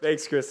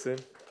Thanks, Kristen.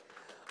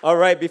 All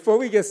right, before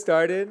we get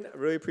started, I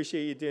really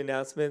appreciate you doing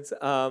announcements.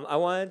 I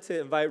wanted to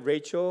invite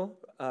Rachel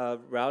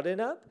Rowden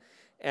up,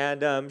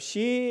 and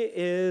she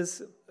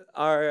is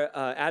our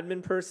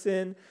admin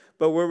person,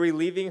 but we're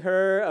relieving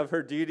her of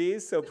her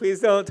duties, so please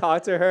don't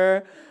talk to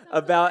her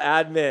about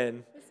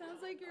admin. It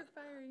sounds like you're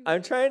firing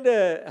I'm me. trying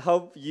to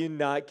help you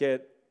not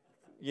get,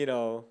 you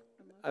know,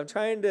 I'm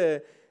trying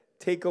to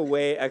take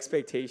away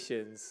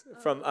expectations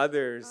from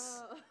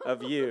others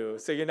of you,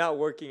 so you're not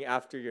working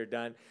after you're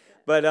done.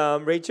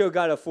 But Rachel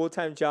got a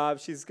full-time job.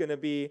 She's going to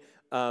be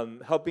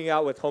helping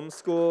out with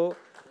homeschool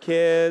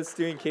kids,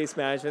 doing case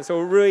management. So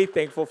we're really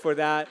thankful for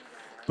that.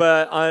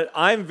 But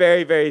I'm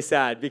very, very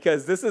sad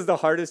because this is the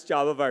hardest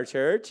job of our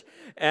church.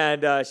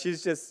 And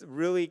she's just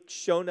really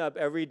shown up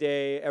every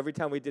day. Every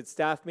time we did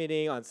staff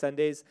meeting on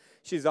Sundays,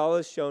 she's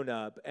always shown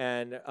up.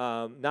 And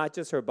not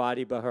just her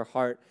body, but her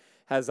heart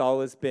has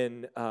always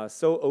been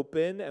so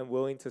open and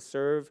willing to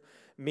serve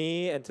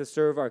me and to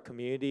serve our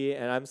community,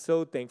 and I'm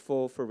so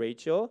thankful for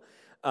Rachel.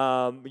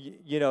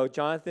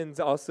 Jonathan's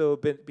also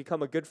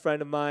become a good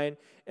friend of mine,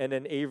 and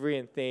then Avery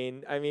and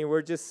Thane. I mean,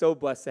 we're just so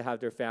blessed to have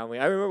their family.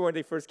 I remember when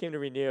they first came to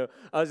Renew,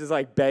 I was just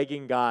like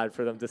begging God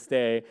for them to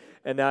stay,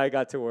 and now I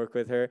got to work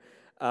with her,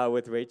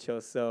 with Rachel.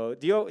 So,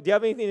 do you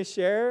have anything to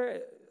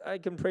share? I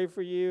can pray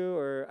for you,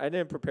 or I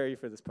didn't prepare you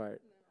for this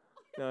part.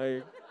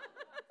 No.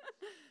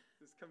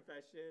 This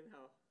confession,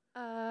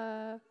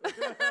 how?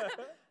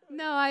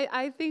 No,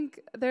 I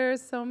think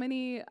there's so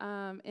many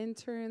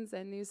interns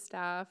and new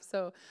staff.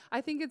 So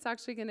I think it's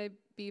actually going to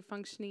be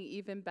functioning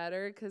even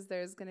better because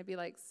there's going to be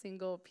like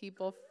single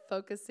people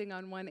focusing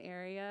on one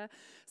area.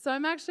 So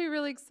I'm actually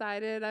really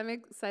excited. I'm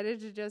excited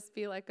to just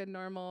be like a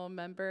normal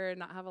member and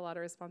not have a lot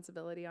of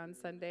responsibility on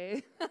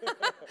Sunday.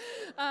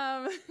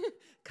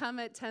 Come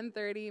at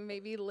 10:30,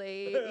 maybe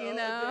late, you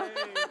know.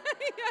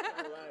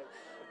 Yeah.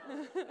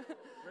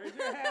 Raise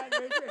your hand,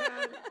 raise your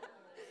hand.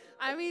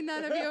 I mean,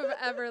 none of you are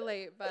ever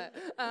late, but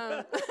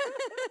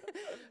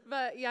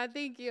but yeah,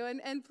 thank you.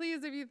 And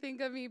please, if you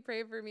think of me,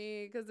 pray for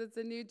me because it's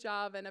a new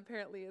job and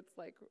apparently it's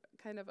like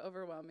kind of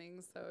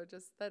overwhelming. So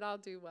just that I'll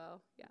do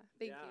well. Yeah,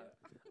 thank you.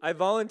 I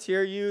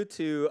volunteer you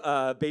to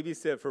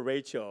babysit for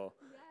Rachel.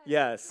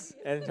 Yes,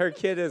 and her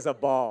kid is a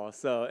ball.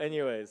 So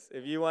anyways,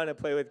 if you want to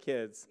play with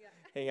kids,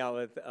 hang out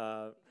with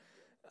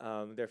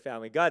their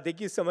family. God, thank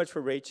you so much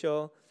for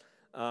Rachel.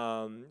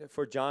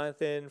 For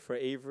Jonathan, for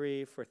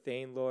Avery, for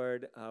Thane,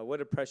 Lord.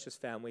 What a precious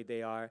family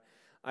they are.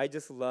 I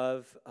just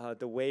love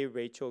the way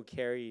Rachel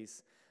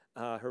carries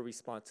her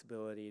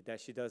responsibility,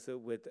 that she does it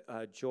with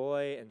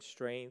joy and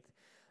strength.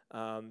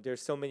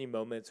 There's so many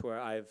moments where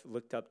I've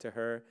looked up to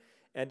her,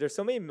 and there's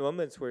so many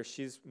moments where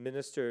she's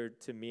ministered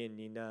to me and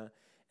Nina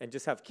and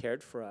just have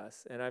cared for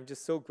us. And I'm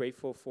just so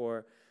grateful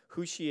for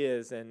who she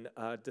is and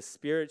the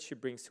spirit she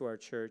brings to our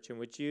church. And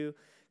would you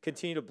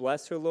continue to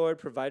bless her, Lord,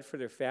 provide for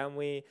their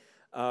family.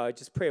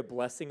 Just pray a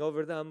blessing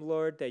over them,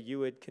 Lord, that you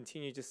would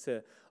continue just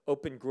to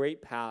open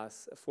great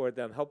paths for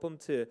them. Help them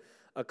to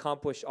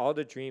accomplish all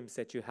the dreams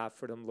that you have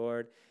for them,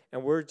 Lord.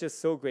 And we're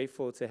just so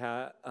grateful to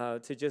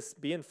have to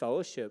just be in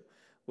fellowship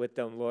with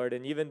them, Lord.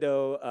 And even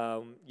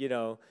though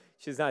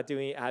she's not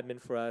doing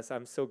admin for us,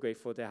 I'm so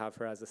grateful to have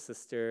her as a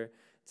sister,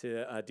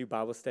 to do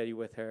Bible study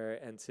with her,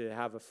 and to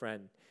have a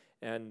friend.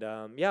 And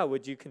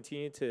would you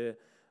continue to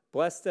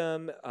bless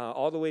them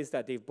all the ways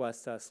that they've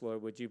blessed us,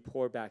 Lord. Would you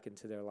pour back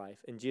into their life?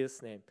 In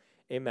Jesus' name,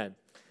 amen.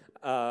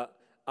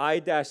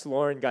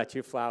 Lauren got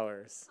you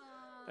flowers.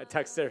 I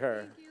texted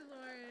her.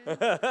 Thank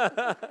you,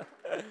 Lauren.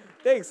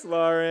 Thanks,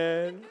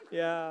 Lauren.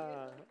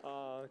 Yeah.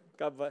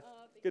 God bless.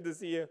 Good to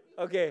see you.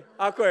 Okay,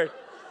 awkward.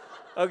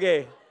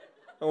 Okay,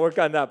 I'll work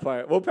on that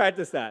part. We'll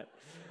practice that.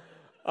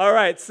 All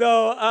right,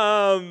 so,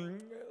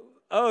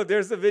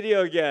 there's the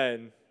video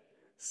again.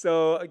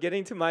 So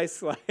getting to my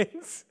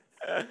slides.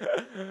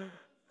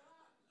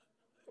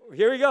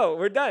 Here we go.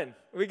 We're done.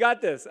 We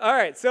got this. All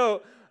right.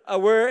 So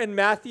we're in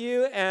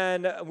Matthew,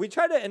 and we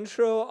try to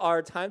intro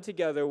our time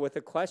together with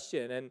a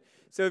question. And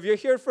so if you're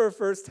here for a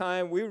first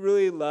time, we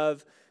really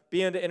love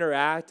being able to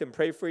interact and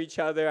pray for each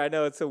other. I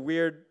know it's a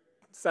weird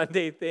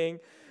Sunday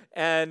thing.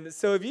 And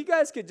so if you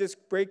guys could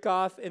just break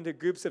off into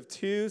groups of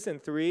 2s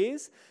and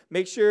 3s,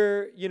 make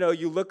sure,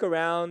 you look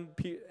around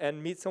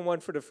and meet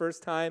someone for the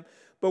first time.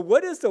 But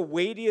what is the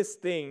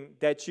weightiest thing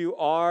that you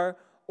are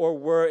or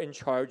were in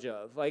charge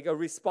of, like a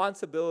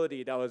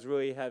responsibility that was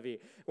really heavy?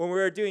 When we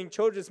were doing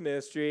children's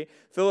ministry,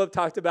 Philip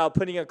talked about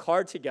putting a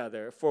car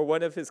together for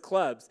one of his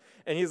clubs.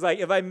 And he's like,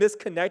 if I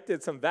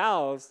misconnected some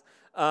valves,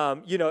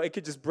 it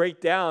could just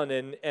break down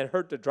and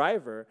hurt the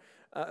driver.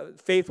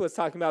 Faith was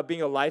talking about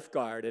being a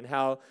lifeguard and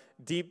how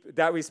deep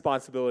that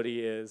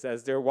responsibility is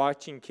as they're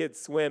watching kids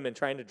swim and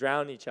trying to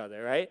drown each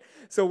other, right?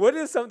 So what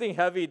is something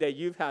heavy that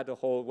you've had to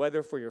hold,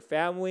 whether for your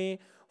family,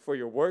 for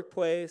your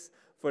workplace,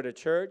 for the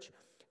church?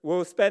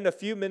 We'll spend a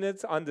few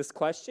minutes on this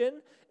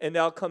question, and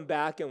then I'll come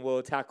back and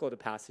we'll tackle the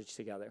passage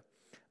together.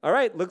 All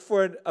right, look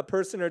for a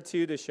person or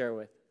two to share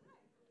with.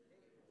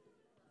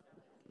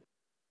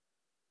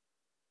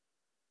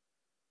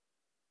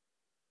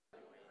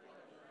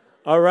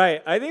 All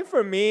right. I think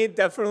for me,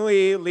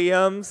 definitely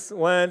Liam's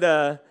one of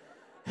the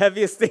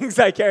heaviest things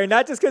I carry,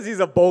 not just because he's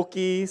a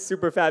bulky,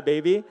 super fat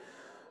baby.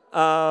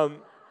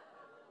 Um,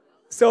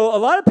 so a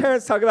lot of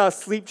parents talk about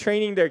sleep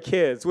training their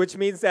kids, which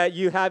means that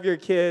you have your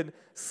kid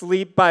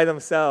sleep by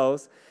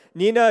themselves.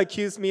 Nina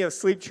accused me of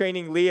sleep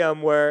training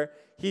Liam where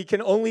he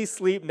can only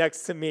sleep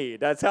next to me.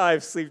 That's how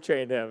I've sleep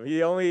trained him.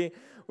 We only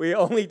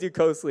do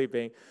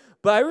co-sleeping.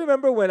 But I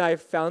remember when I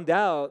found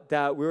out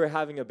that we were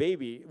having a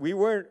baby, we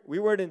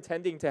weren't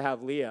intending to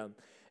have Liam.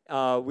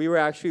 We were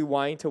actually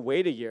wanting to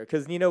wait a year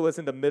because Nina was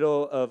in the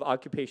middle of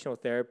occupational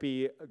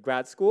therapy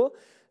grad school.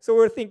 So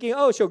we're thinking,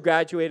 oh, she'll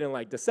graduate in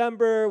like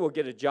December, we'll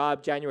get a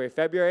job January,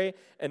 February,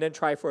 and then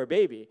try for a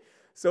baby.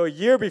 So a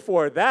year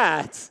before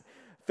that,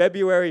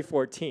 February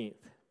 14th,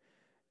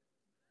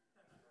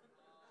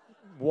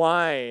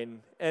 wine.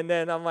 And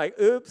then I'm like,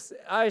 oops,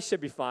 I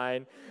should be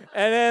fine.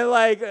 And then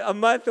like a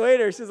month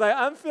later, she's like,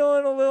 I'm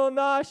feeling a little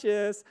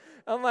nauseous.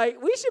 I'm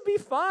like, we should be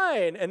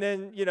fine. And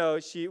then,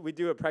 we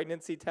do a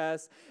pregnancy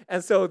test.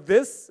 And so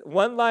this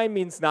one line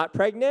means not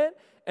pregnant,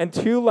 and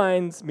 2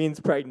 lines means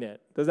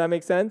pregnant. Does that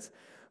make sense?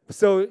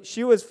 So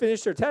she was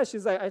finished her test.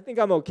 She's like, I think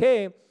I'm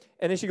okay.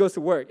 And then she goes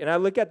to work. And I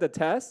look at the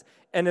test,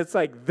 and it's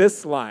like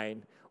this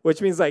line,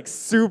 which means like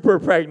super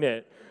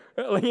pregnant.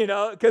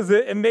 Because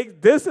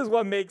this is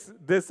what makes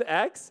this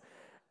X,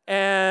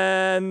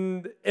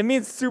 and it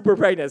means super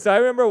pregnant. So I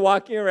remember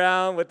walking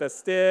around with a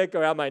stick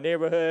around my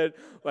neighborhood,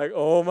 like,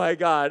 oh my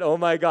God, oh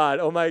my God,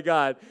 oh my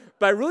God.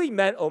 But I really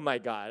meant, oh my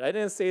God. I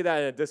didn't say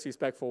that in a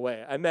disrespectful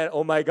way. I meant,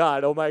 oh my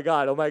God, oh my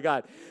God, oh my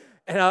God.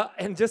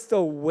 And just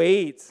the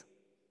weight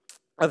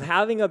of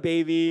having a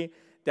baby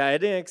that I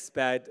didn't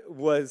expect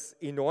was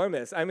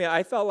enormous. I mean,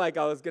 I felt like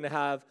I was going to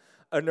have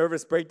a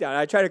nervous breakdown.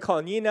 I tried to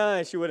call Nina,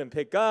 and she wouldn't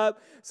pick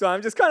up. So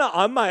I'm just kind of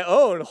on my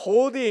own,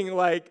 holding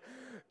like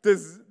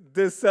this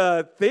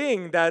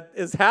thing that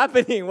is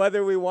happening,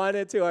 whether we want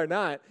it to or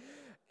not.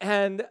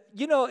 And,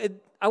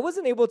 I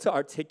wasn't able to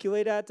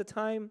articulate it at the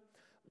time,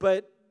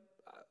 but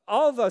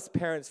all of us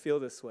parents feel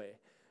this way.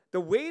 The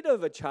weight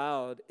of a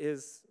child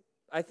is,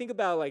 I think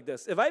about it like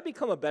this. If I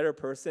become a better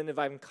person, if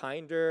I'm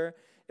kinder,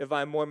 if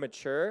I'm more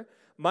mature,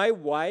 my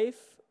wife,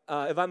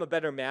 if I'm a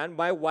better man,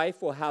 my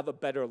wife will have a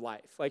better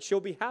life. Like, she'll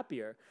be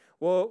happier.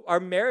 Well, our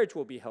marriage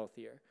will be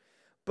healthier.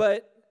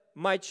 But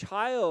my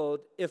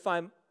child, if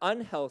I'm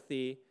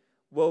unhealthy,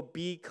 will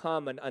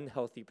become an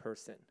unhealthy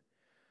person,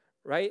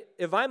 right?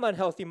 If I'm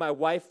unhealthy, my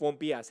wife won't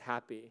be as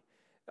happy.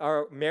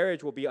 Our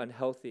marriage will be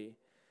unhealthy.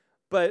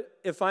 But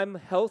if I'm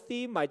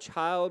healthy, my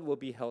child will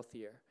be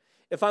healthier.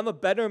 If I'm a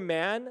better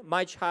man,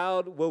 my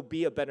child will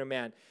be a better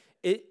man.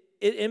 It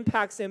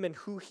impacts him in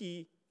who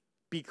he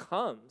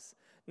becomes,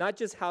 not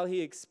just how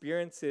he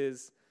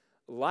experiences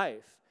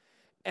life.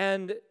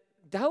 And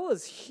that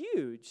was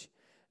huge.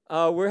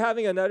 We're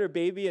having another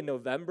baby in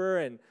November,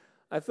 and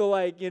I feel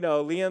like,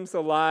 Liam's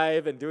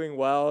alive and doing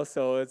well,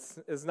 so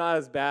it's not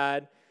as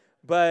bad.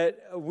 But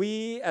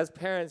we as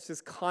parents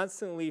just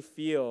constantly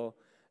feel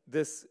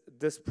this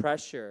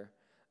pressure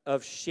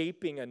of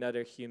shaping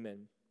another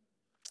human.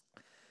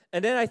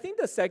 And then I think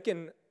the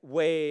second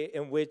way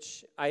in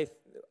which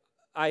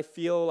I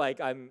feel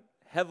like I'm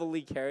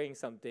heavily carrying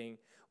something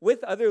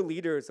with other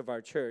leaders of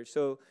our church.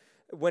 So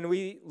when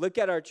we look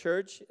at our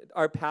church,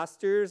 our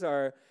pastors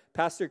are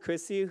Pastor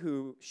Chrissy,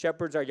 who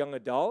shepherds our young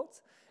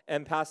adults,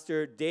 and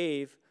Pastor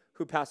Dave,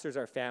 who pastors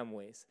our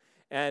families,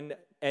 and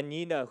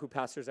Nina, who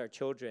pastors our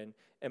children,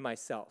 and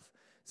myself.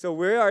 So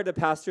we are the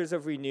pastors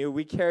of Renew.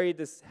 We carry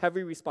this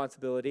heavy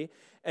responsibility.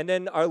 And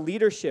then our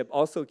leadership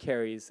also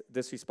carries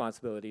this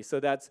responsibility. So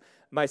that's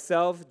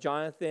myself,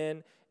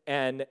 Jonathan,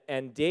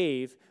 and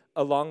Dave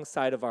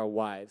alongside of our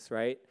wives,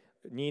 right?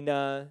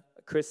 Nina,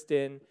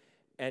 Kristen,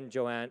 and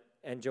Joanne.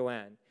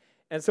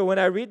 And so when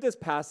I read this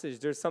passage,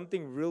 there's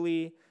something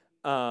really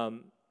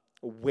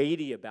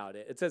weighty about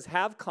it. It says,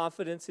 have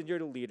confidence in your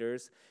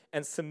leaders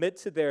and submit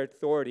to their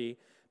authority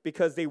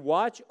because they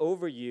watch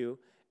over you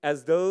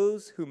as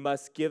those who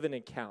must give an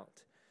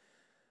account.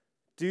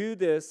 Do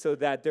this so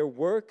that their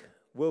work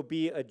will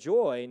be a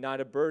joy,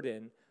 not a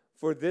burden,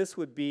 for this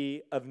would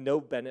be of no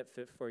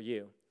benefit for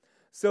you.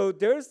 So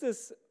there's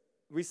this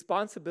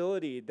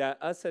responsibility that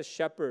us as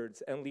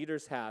shepherds and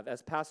leaders have,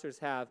 as pastors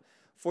have,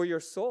 for your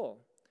soul,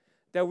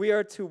 that we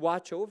are to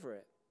watch over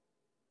it.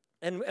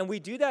 And we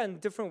do that in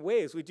different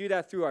ways. We do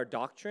that through our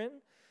doctrine,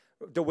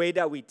 the way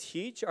that we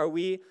teach. Are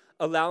we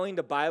allowing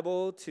the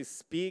Bible to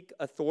speak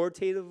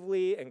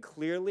authoritatively and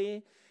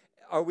clearly?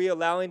 Are we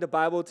allowing the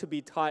Bible to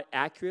be taught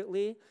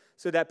accurately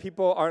so that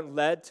people aren't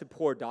led to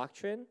poor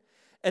doctrine?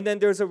 And then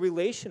there's a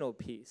relational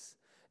piece.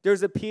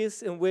 There's a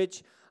piece in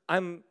which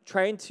I'm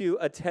trying to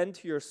attend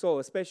to your soul,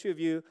 especially if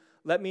you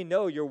let me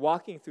know you're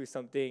walking through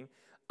something.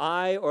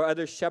 I or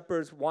other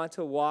shepherds want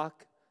to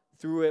walk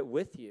through it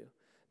with you.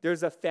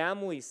 There's a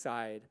family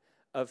side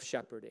of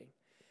shepherding.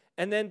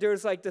 And then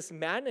there's like this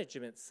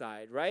management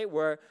side, right,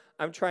 where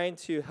I'm trying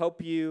to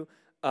help you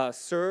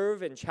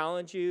serve and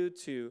challenge you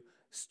to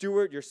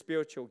steward your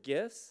spiritual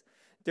gifts.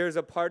 There's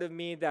a part of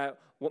me that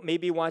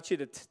maybe wants you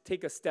to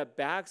take a step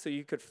back so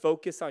you could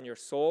focus on your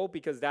soul,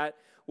 because that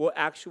will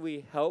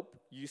actually help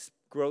you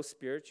grow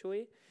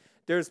spiritually.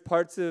 There's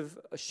parts of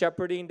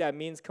shepherding that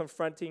means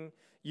confronting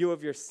you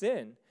of your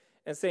sin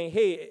and saying,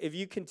 hey, if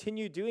you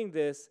continue doing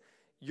this,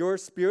 your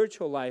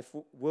spiritual life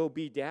will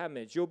be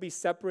damaged. You'll be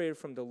separated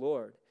from the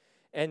Lord.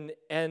 And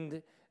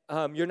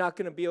you're not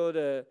going to be able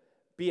to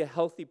be a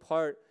healthy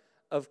part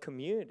of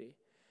community.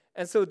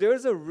 And so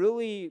there's a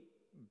really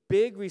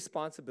big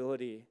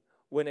responsibility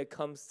when it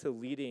comes to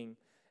leading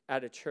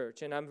at a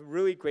church. And I'm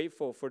really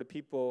grateful for the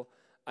people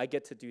I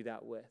get to do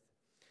that with.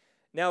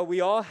 Now,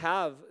 we all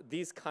have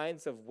these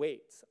kinds of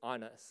weights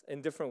on us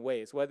in different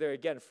ways, whether,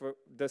 again, for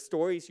the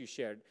stories you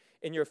shared,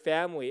 in your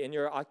family, in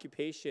your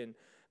occupation,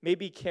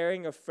 maybe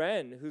carrying a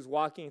friend who's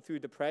walking through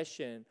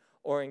depression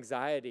or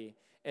anxiety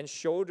and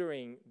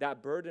shouldering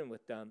that burden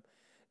with them.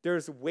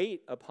 There's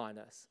weight upon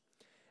us.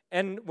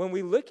 And when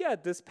we look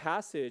at this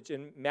passage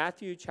in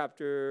Matthew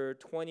chapter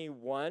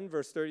 21,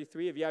 verse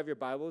 33, if you have your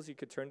Bibles, you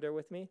could turn there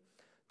with me.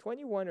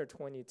 21 or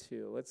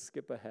 22? Let's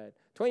skip ahead.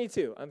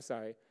 22, I'm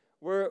sorry.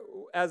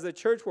 As a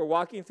church, we're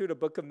walking through the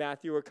book of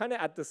Matthew. We're kind of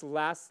at this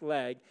last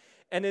leg.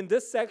 And in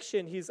this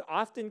section, he's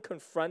often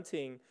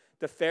confronting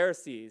the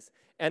Pharisees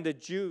and the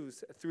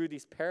Jews through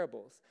these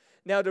parables.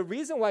 Now, the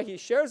reason why he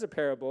shares a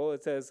parable,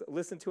 it says,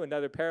 listen to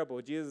another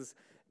parable. Jesus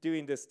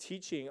doing this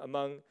teaching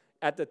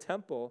at the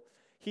temple.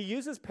 He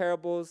uses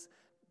parables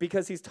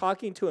because he's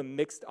talking to a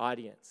mixed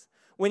audience.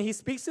 When he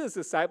speaks to his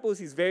disciples,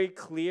 he's very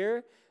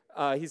clear,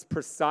 he's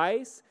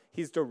precise,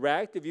 he's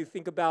direct. If you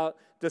think about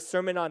the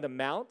Sermon on the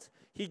Mount,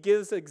 he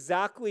gives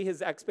exactly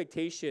his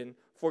expectation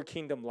for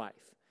kingdom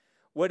life,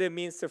 what it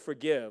means to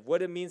forgive,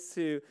 what it means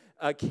to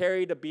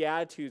carry the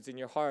Beatitudes in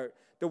your heart,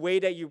 the way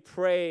that you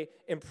pray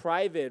in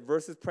private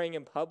versus praying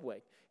in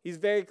public. He's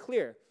very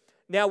clear.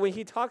 Now, when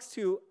he talks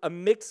to a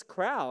mixed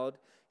crowd,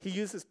 he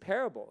uses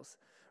parables,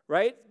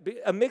 right?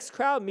 A mixed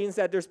crowd means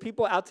that there's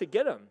people out to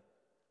get him.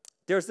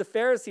 There's the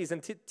Pharisees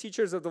and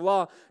teachers of the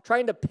law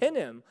trying to pin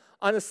him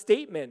on a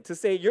statement to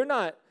say,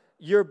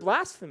 you're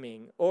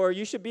blaspheming, or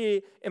you should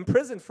be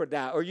imprisoned for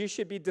that, or you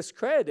should be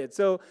discredited.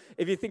 So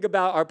if you think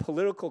about our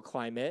political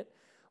climate,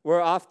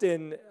 we're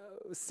often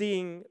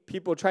seeing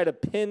people try to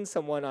pin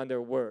someone on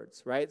their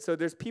words, right? So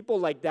there's people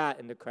like that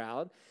in the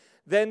crowd.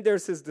 Then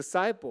there's his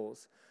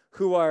disciples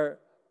who are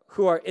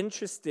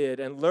interested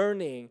and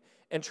learning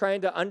and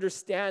trying to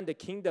understand the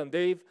kingdom.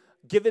 They've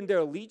given their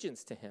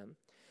allegiance to him.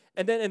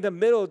 And then in the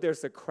middle,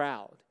 there's the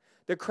crowd.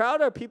 The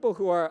crowd are people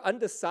who are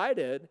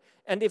undecided,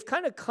 and they've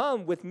kind of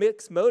come with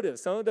mixed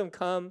motives. Some of them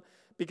come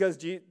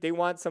because they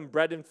want some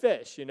bread and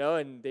fish,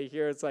 and they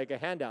hear it's like a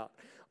handout.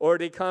 Or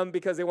they come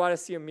because they want to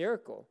see a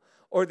miracle.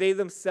 Or they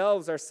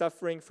themselves are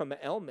suffering from an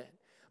ailment.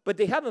 But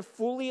they haven't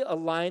fully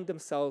aligned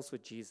themselves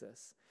with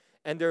Jesus.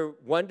 And they're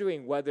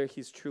wondering whether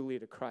he's truly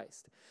the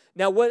Christ.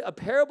 Now, what a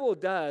parable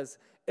does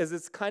is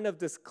it's kind of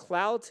this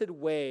clouded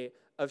way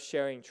of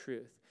sharing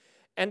truth.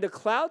 And the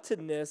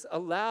cloudedness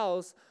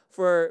allows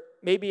for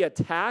maybe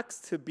attacks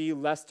to be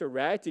less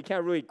direct. You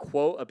can't really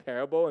quote a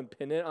parable and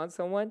pin it on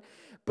someone.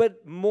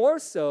 But more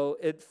so,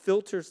 it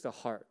filters the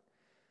heart.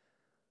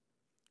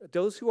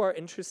 Those who are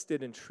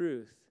interested in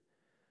truth,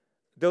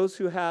 those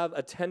who have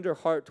a tender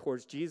heart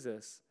towards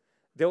Jesus,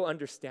 they'll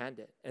understand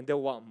it and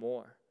they'll want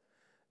more.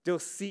 They'll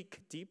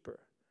seek deeper.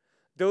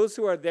 Those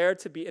who are there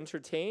to be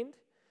entertained,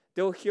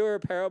 they'll hear a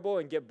parable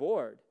and get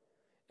bored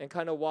and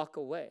kind of walk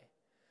away.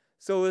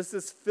 So it's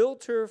this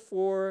filter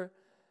for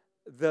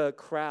the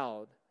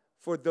crowd,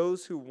 for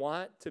those who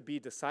want to be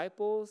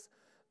disciples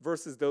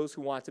versus those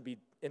who want to be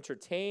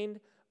entertained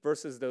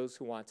versus those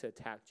who want to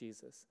attack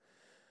Jesus.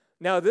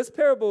 Now, this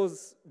parable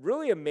is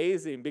really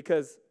amazing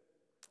because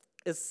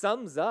it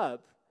sums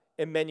up,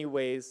 in many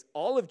ways,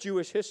 all of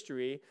Jewish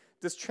history,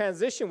 this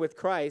transition with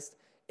Christ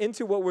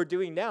into what we're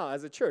doing now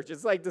as a church.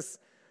 It's like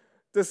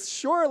this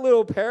short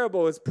little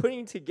parable is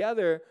putting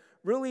together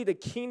really the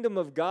kingdom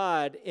of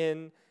God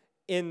in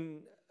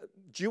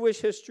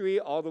Jewish history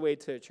all the way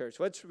to the church.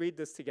 Let's read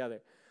this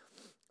together.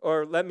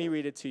 Or let me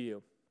read it to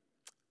you.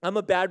 I'm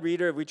a bad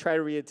reader. If we try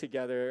to read it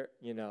together,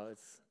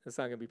 it's not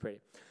going to be pretty.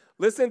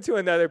 Listen to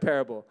another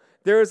parable.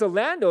 There is a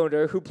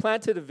landowner who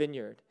planted a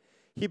vineyard.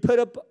 He put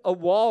up a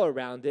wall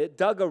around it,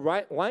 dug a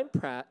wine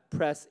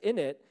press in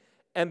it,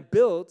 and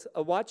built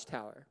a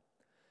watchtower.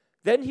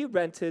 Then he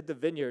rented the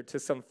vineyard to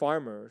some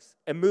farmers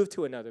and moved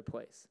to another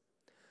place.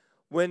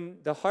 When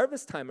the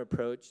harvest time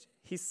approached,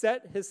 he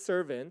set his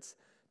servants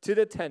to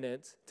the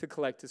tenants to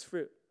collect his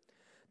fruit.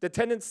 The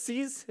tenants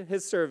seized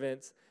his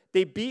servants.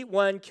 They beat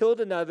one, killed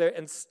another,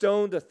 and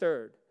stoned a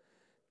third.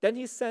 Then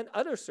he sent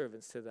other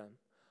servants to them,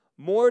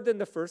 more than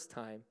the first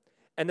time,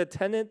 and the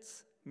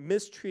tenants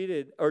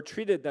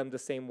treated them the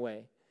same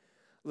way.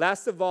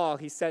 Last of all,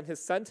 he sent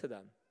his son to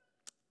them.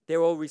 They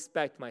will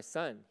respect my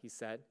son, he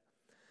said.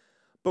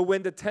 But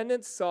when the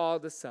tenants saw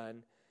the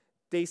son,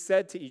 they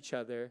said to each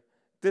other,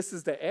 this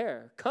is the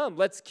heir. Come,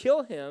 let's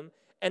kill him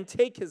and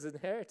take his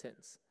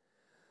inheritance.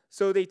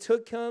 So they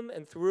took him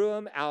and threw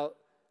him out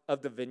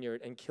of the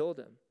vineyard and killed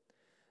him.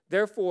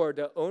 Therefore,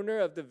 the owner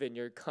of the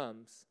vineyard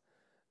comes.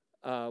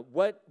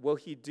 What will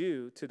he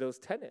do to those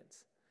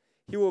tenants?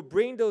 He will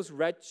bring those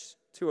wretch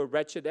to a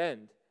wretched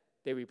end,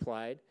 they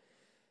replied,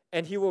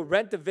 and he will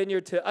rent the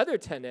vineyard to other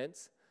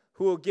tenants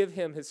who will give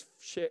him his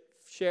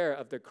share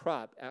of the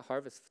crop at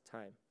harvest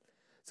time.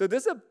 So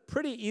this is a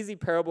pretty easy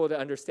parable to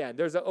understand.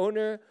 There's an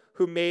owner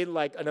who made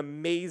like an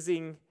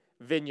amazing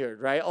vineyard,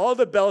 right? All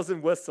the bells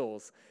and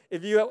whistles.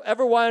 If you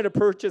ever wanted to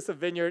purchase a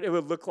vineyard, it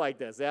would look like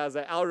this. It has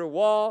an outer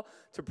wall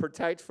to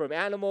protect from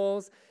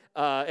animals.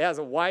 It has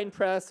a wine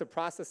press to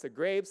process the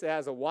grapes. It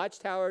has a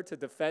watchtower to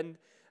defend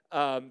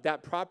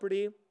that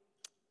property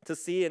to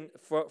see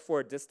for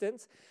a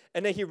distance.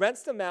 And then he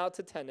rents them out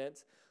to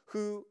tenants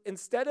who,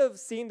 instead of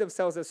seeing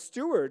themselves as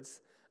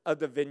stewards of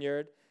the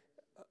vineyard,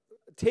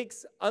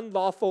 takes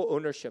unlawful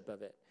ownership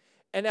of it.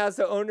 And as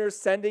the owner's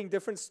sending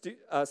different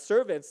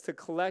servants to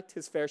collect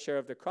his fair share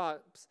of the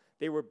crops,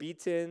 they were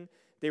beaten,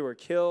 they were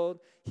killed.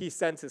 He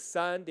sends his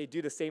son, they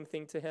do the same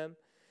thing to him.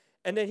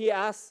 And then he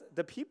asks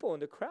the people in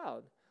the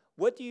crowd,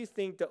 what do you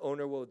think the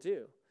owner will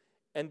do?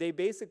 And they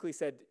basically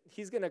said,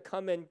 he's going to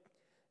come and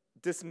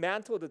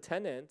dismantle the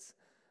tenants,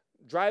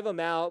 drive them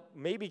out,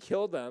 maybe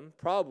kill them,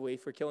 probably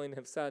for killing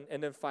his son,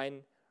 and then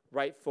find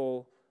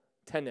rightful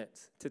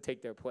tenants to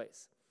take their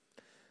place.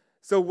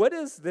 So what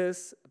is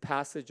this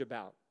passage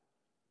about?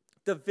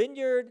 The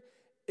vineyard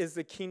is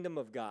the kingdom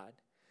of God,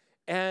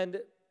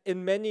 and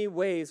in many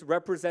ways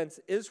represents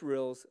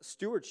Israel's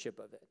stewardship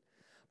of it.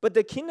 But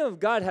the kingdom of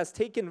God has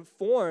taken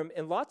form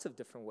in lots of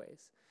different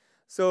ways.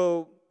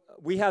 So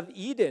we have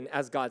Eden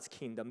as God's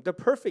kingdom, the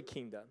perfect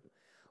kingdom,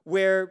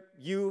 where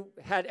you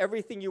had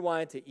everything you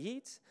wanted to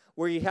eat,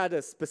 where you had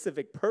a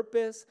specific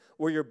purpose,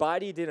 where your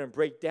body didn't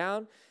break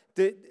down.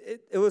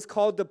 It was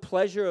called the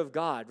pleasure of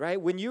God, right?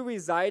 When you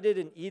resided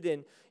in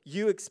Eden,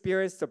 you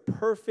experienced the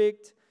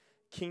perfect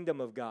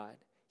kingdom of God.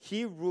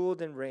 He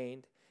ruled and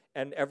reigned,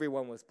 and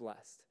everyone was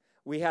blessed.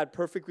 We had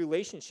perfect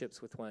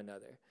relationships with one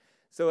another.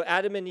 So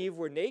Adam and Eve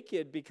were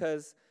naked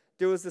because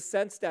there was a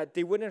sense that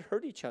they wouldn't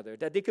hurt each other,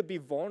 that they could be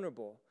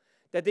vulnerable,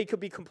 that they could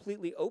be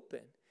completely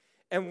open.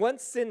 And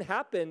once sin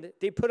happened,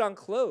 they put on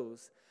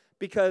clothes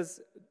because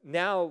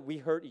now we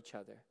hurt each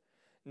other.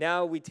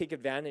 Now we take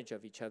advantage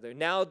of each other.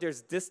 Now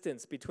there's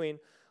distance between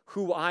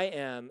who I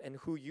am and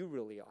who you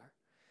really are.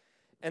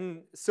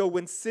 And so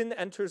when sin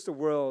enters the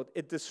world,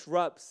 it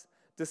disrupts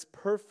this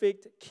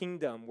perfect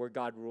kingdom where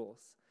God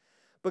rules.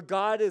 But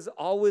God is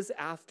always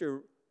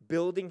after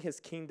building his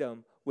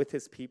kingdom with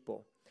his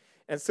people.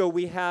 And so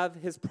we have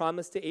his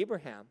promise to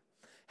Abraham,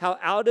 how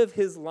out of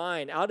his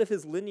line, out of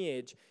his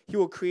lineage, he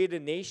will create a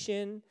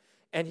nation,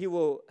 and he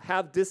will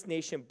have this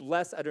nation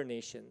bless other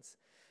nations.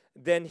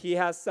 Then he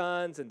has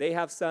sons, and they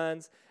have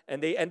sons,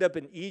 and they end up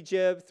in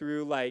Egypt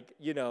through,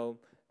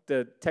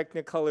 the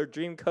Technicolor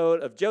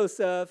Dreamcoat of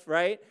Joseph,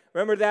 right?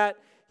 Remember that?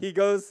 He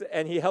goes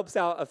and he helps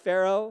out a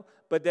Pharaoh,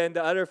 but then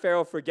the other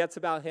Pharaoh forgets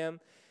about him.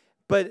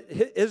 But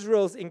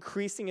Israel's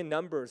increasing in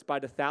numbers by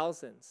the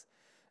thousands,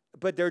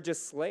 but they're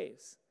just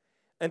slaves.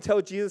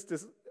 Until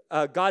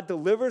God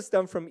delivers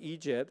them from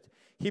Egypt,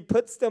 he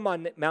puts them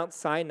on Mount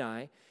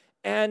Sinai,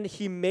 and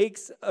he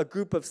makes a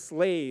group of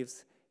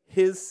slaves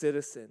his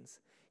citizens.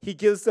 He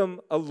gives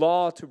them a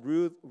law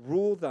to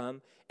rule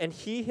them, and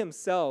he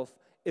himself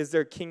is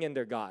their king and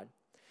their God.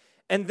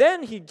 And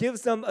then he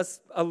gives them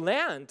a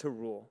land to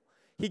rule.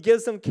 He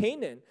gives them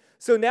Canaan.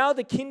 So now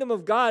the kingdom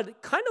of God,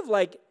 kind of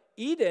like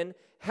Eden,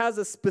 has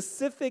a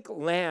specific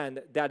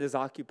land that is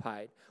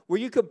occupied, where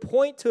you can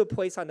point to a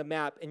place on the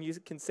map and you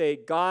can say,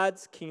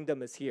 God's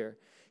kingdom is here.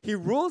 He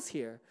rules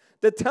here.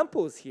 The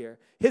temple is here.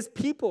 His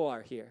people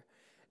are here.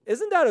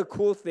 Isn't that a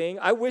cool thing?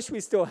 I wish we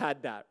still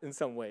had that in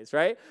some ways,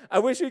 right? I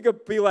wish we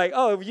could be like,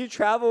 oh, if you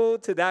travel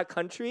to that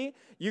country,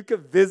 you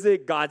could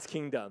visit God's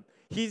kingdom.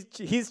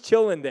 He's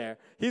chilling there.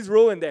 He's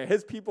ruling there.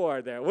 His people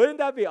are there. Wouldn't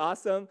that be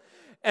awesome?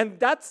 And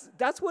that's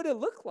what it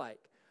looked like.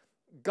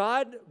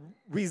 God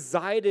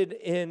resided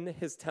in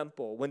his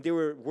temple when they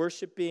were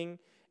worshiping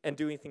and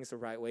doing things the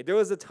right way. There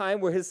was a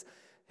time where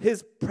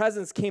his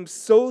presence came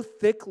so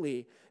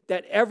thickly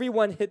that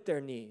everyone hit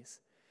their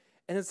knees.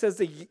 And it says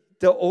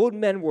the old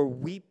men were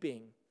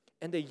weeping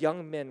and the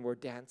young men were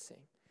dancing.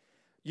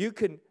 You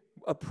could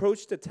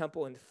approach the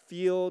temple and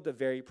feel the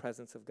very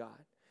presence of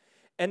God.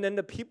 And then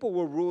the people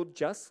were ruled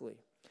justly.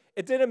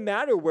 It didn't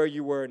matter where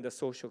you were in the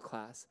social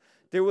class.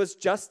 There was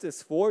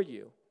justice for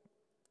you.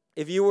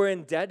 If you were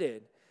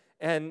indebted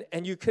and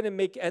you couldn't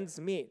make ends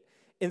meet,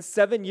 in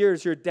 7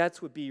 years your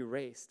debts would be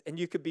erased and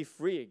you could be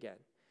free again.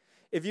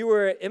 If you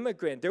were an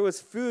immigrant, there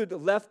was food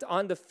left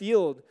on the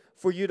field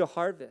for you to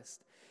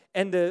harvest.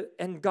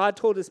 And God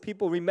told his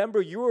people, remember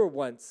you were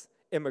once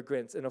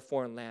immigrants in a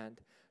foreign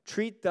land.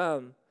 Treat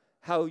them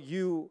how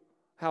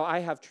I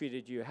have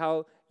treated you,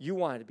 how you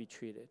wanted to be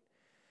treated.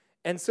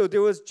 And so there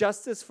was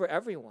justice for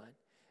everyone.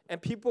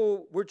 And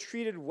people were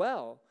treated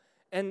well.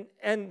 And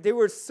they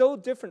were so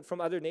different from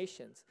other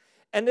nations.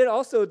 And then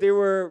also they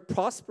were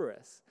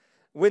prosperous.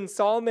 When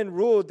Solomon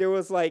ruled, there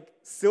was like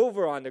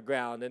silver on the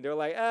ground. And they're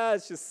like,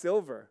 it's just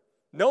silver.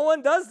 No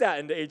one does that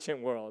in the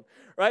ancient world,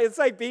 right? It's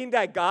like being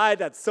that guy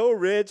that's so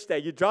rich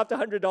that you dropped a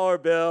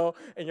 $100 bill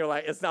and you're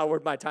like, it's not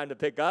worth my time to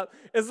pick up.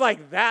 It's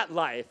like that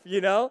life,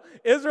 you know?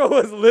 Israel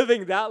was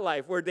living that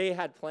life where they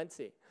had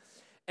plenty.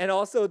 And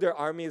also their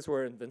armies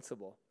were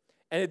invincible.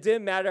 And it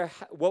didn't matter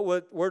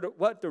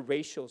what the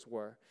ratios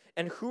were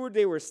and who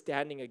they were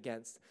standing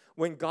against.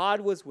 When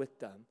God was with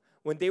them,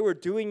 when they were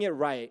doing it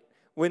right,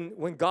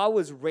 when God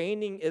was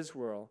reigning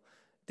Israel,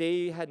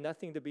 they had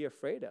nothing to be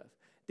afraid of.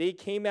 They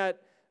came at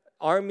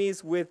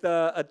armies with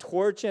a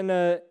torch and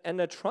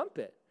a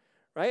trumpet,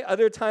 right?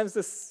 Other times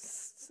the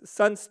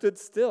sun stood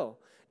still.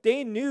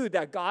 They knew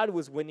that God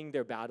was winning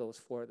their battles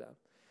for them.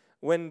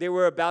 When they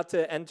were about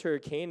to enter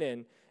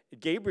Canaan,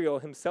 Gabriel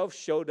himself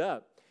showed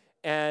up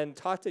and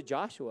talked to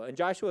Joshua. And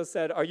Joshua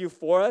said, are you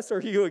for us or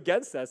are you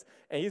against us?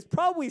 And he's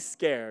probably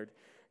scared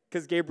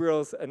because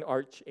Gabriel's an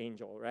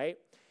archangel, right?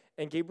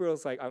 And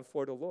Gabriel's like, I'm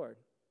for the Lord.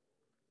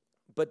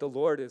 But the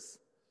Lord is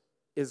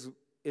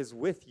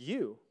with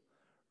you,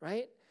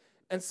 right?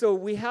 And so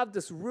we have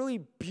this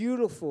really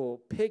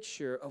beautiful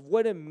picture of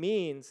what it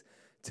means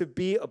to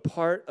be a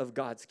part of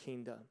God's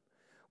kingdom,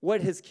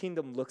 what his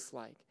kingdom looks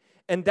like.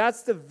 And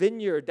that's the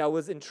vineyard that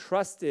was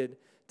entrusted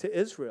to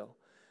Israel.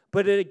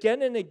 But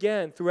again and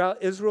again,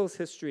 throughout Israel's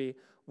history,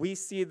 we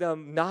see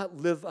them not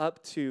live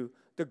up to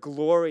the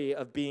glory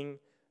of being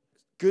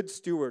good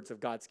stewards of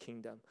God's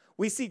kingdom.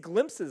 We see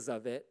glimpses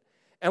of it,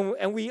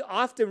 and we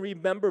often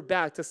remember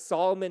back to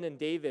Solomon and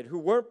David, who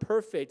weren't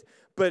perfect,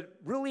 but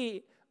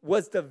really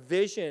was the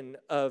vision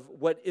of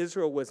what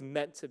Israel was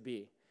meant to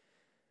be.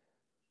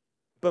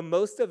 But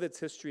most of its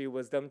history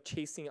was them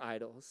chasing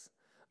idols.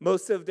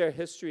 Most of their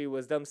history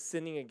was them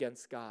sinning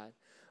against God.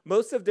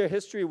 Most of their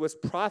history was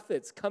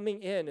prophets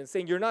coming in and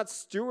saying, you're not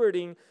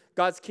stewarding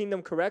God's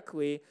kingdom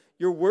correctly.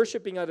 You're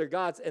worshiping other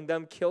gods, and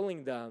them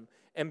killing them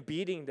and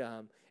beating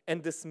them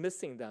and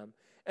dismissing them.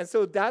 And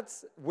so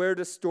that's where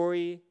the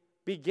story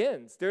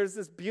begins. There's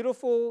this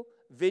beautiful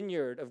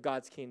vineyard of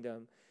God's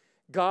kingdom.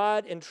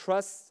 God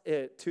entrusts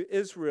it to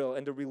Israel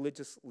and the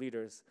religious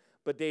leaders,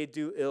 but they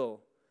do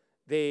ill.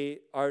 They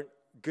aren't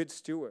good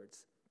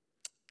stewards.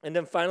 And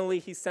then finally,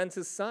 he sends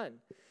his son.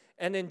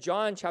 And in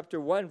John chapter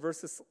 1,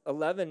 verses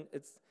 11,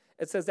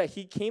 it says that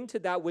he came to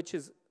that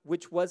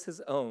which was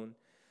his own,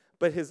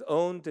 but his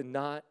own did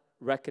not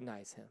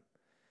recognize him.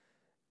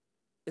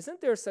 Isn't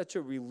there such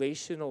a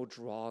relational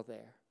draw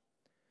there?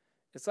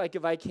 It's like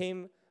if I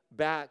came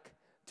back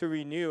to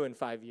Renew in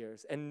 5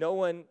 years and no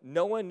one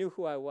knew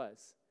who I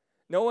was.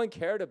 No one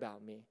cared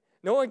about me.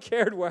 No one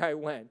cared where I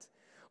went.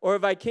 Or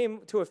if I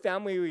came to a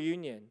family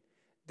reunion,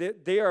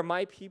 they are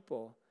my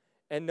people,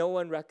 and no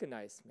one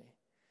recognized me.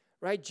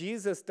 Right?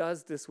 Jesus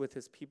does this with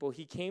his people.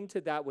 He came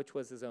to that which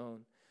was his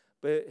own,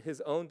 but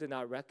his own did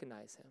not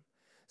recognize him.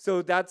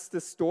 So that's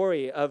the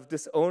story of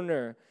this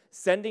owner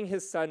sending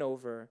his son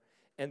over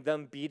and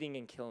them beating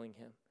and killing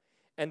him.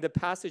 And the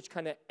passage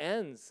kind of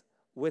ends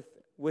with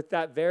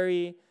that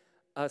very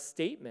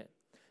statement.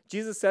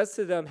 Jesus says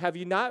to them, have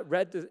you not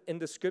read in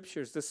the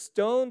scriptures, the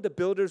stone the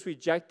builders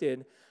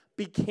rejected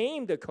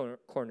became the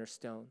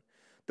cornerstone.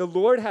 The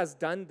Lord has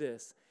done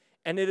this,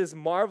 and it is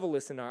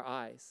marvelous in our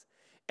eyes.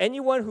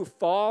 Anyone who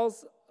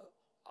falls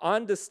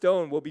on the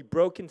stone will be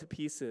broken to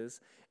pieces,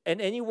 and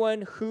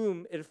anyone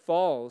whom it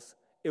falls,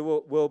 it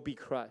will be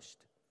crushed.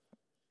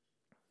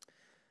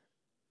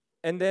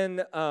 And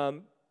then,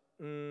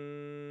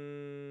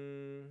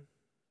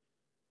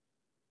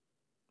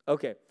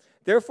 okay.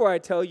 Therefore, I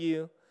tell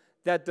you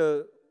that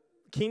the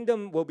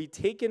kingdom will be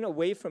taken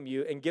away from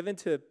you and given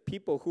to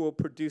people who will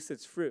produce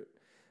its fruit.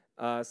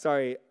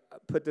 Sorry,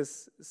 put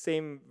this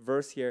same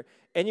verse here.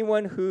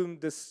 Anyone who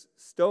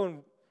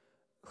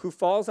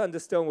falls on the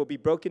stone will be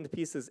broken to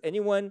pieces.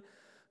 Anyone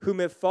whom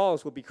it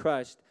falls will be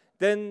crushed.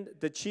 Then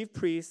the chief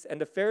priests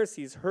and the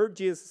Pharisees heard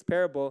Jesus'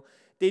 parable.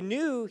 They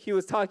knew he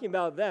was talking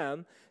about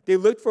them. They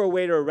looked for a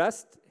way to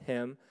arrest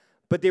him,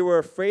 but they were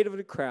afraid of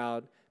the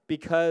crowd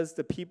because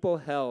the people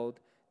held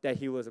that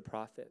he was a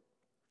prophet.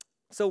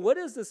 So what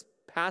is this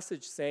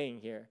passage saying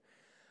here?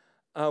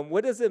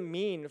 What does it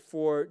mean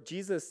for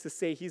Jesus to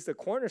say he's the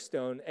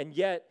cornerstone, and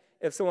yet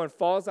if someone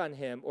falls on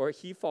him or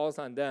he falls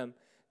on them,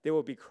 they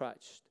will be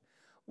crushed?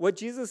 What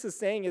Jesus is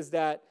saying is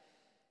that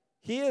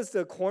he is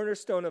the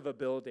cornerstone of a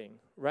building,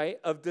 right?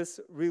 Of this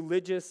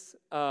religious,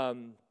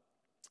 of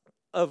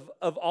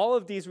all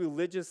of these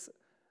religious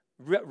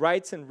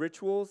rites and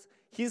rituals,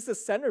 he's the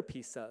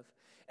centerpiece of.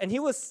 And he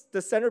was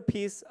the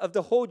centerpiece of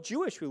the whole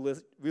Jewish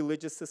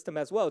religious system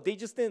as well. They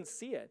just didn't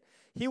see it.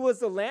 He was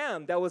the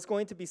lamb that was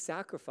going to be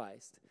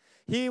sacrificed.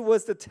 He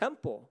was the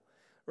temple,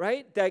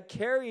 right, that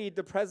carried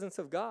the presence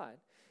of God.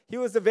 He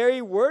was the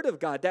very word of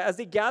God, that as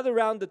they gathered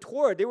around the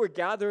Torah, they were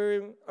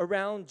gathering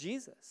around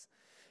Jesus.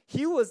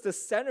 He was the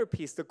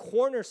centerpiece, the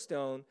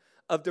cornerstone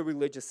of the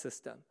religious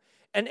system.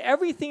 And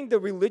everything the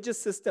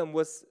religious system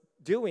was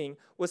doing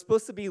was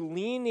supposed to be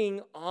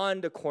leaning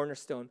on the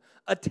cornerstone,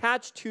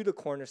 attached to the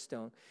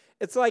cornerstone.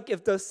 It's like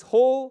if this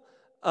whole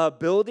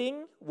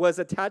building was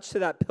attached to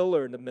that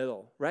pillar in the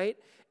middle, right?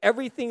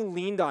 Everything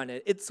leaned on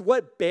it. It's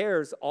what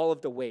bears all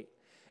of the weight.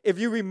 If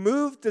you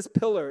remove this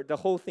pillar, the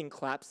whole thing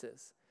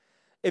collapses.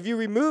 If you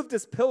remove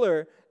this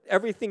pillar,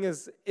 everything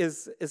is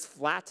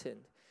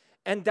flattened.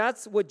 And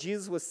that's what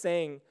Jesus was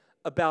saying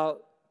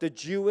about the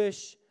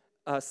Jewish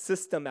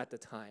system at the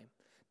time,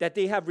 that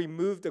they have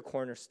removed the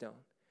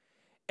cornerstone.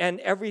 And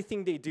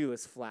everything they do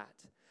is flat.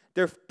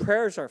 Their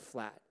prayers are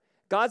flat.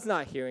 God's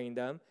not hearing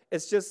them.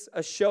 It's just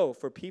a show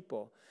for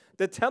people.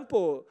 The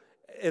temple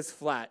is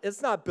flat.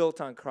 It's not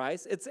built on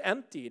Christ. It's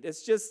emptied.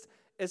 It's just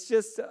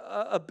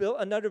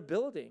another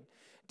building.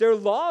 Their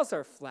laws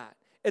are flat.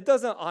 It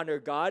doesn't honor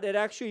God. It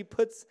actually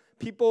puts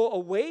people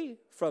away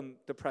from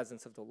the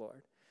presence of the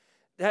Lord.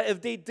 That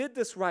if they did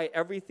this right,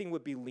 everything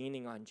would be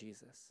leaning on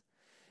Jesus.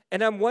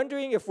 And I'm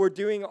wondering if we're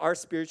doing our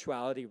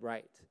spirituality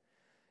right.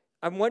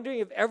 I'm wondering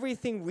if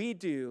everything we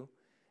do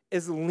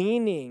is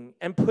leaning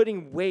and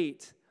putting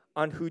weight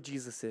on who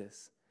Jesus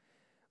is.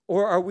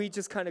 Or are we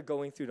just kind of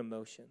going through the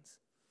motions?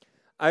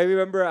 I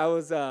remember I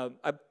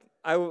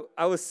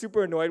was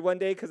super annoyed one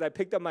day because I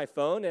picked up my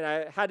phone and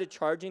I had it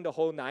charging the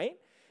whole night.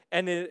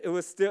 And it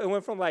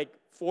went from like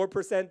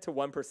 4% to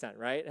 1%,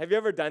 right? Have you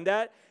ever done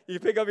that? You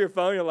pick up your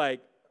phone, you're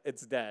like,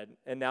 it's dead.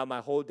 And now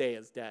my whole day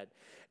is dead.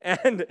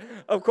 And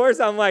of course,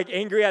 I'm like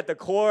angry at the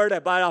cord. I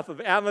bought it off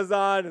of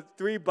Amazon.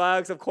 It's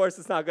 $3. Of course,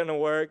 it's not going to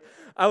work.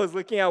 I was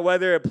looking at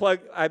whether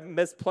I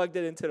misplugged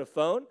it into the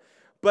phone.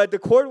 But the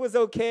cord was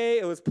okay.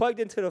 It was plugged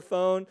into the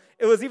phone.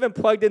 It was even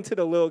plugged into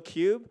the little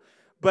cube.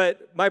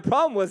 But my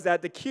problem was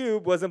that the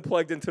cube wasn't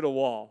plugged into the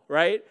wall,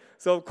 right?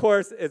 So, of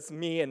course, it's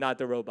me and not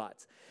the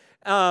robots.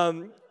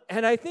 And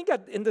I think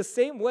in the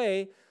same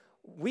way,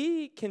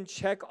 we can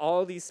check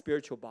all these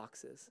spiritual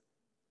boxes.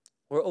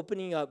 We're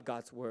opening up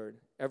God's word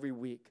every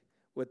week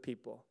with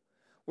people.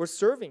 We're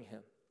serving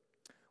him.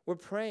 We're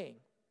praying.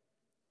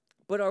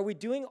 But are we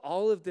doing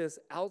all of this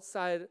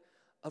outside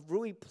of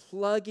really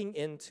plugging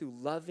into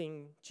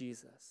loving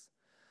Jesus?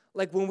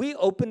 Like when we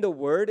open the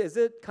word, is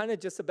it kind of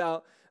just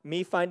about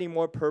me finding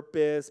more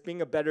purpose,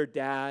 being a better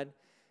dad,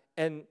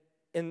 and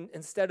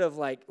instead of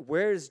like,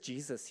 where is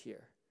Jesus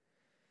here?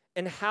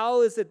 And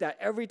how is it that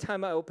every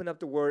time I open up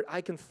the word,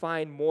 I can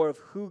find more of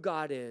who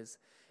God is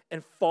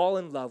and fall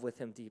in love with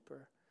him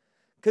deeper?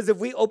 Because if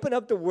we open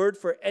up the word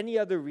for any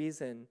other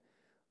reason,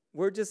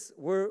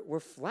 we're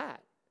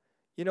flat.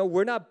 You know,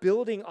 we're not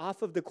building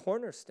off of the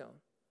cornerstone.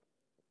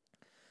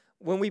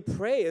 When we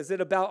pray, is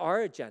it about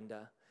our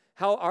agenda,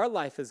 how our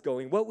life is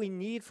going, what we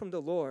need from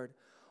the Lord?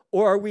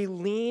 Or are we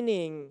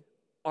leaning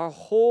our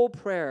whole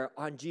prayer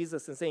on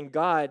Jesus and saying,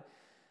 God,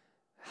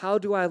 how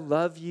do I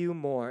love you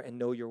more and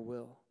know your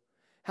will?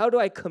 How do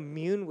I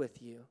commune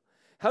with you?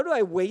 How do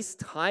I waste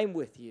time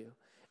with you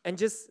and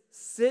just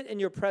sit in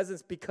your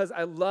presence because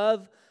I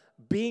love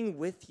being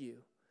with you?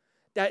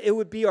 That it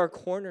would be our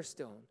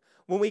cornerstone.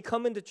 When we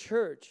come into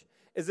church,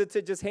 is it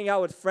to just hang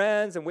out with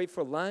friends and wait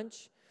for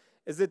lunch?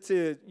 Is it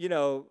to,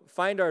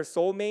 find our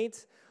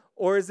soulmates?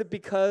 Or is it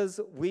because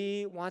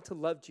we want to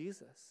love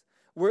Jesus?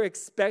 We're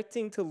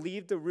expecting to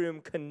leave the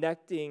room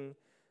connecting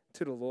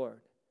to the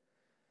Lord.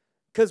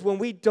 Because when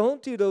we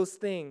don't do those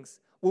things,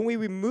 when we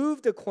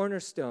remove the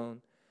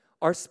cornerstone,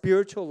 our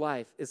spiritual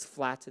life is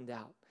flattened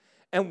out.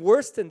 And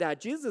worse than that,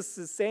 Jesus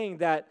is saying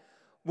that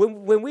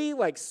when we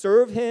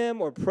serve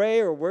him or pray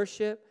or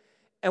worship,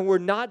 and we're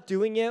not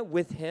doing it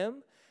with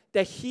him,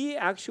 that he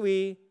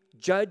actually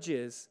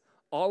judges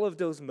all of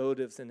those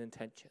motives and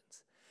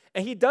intentions.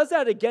 And he does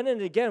that again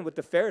and again with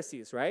the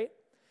Pharisees, right?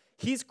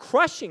 He's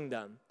crushing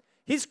them.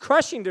 He's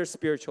crushing their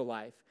spiritual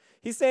life.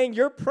 He's saying,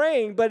 you're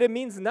praying, but it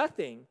means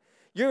nothing.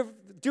 You're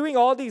doing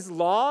all these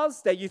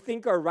laws that you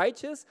think are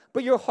righteous,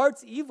 but your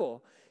heart's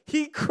evil.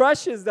 He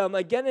crushes them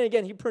again and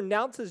again. He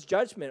pronounces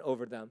judgment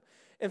over them.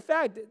 In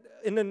fact,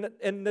 in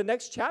the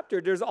next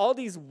chapter, there's all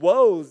these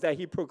woes that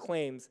he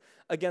proclaims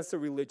against the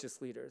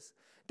religious leaders.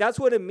 That's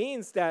what it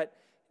means that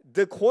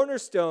the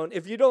cornerstone,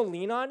 if you don't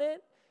lean on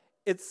it,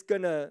 it's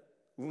going to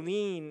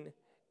lean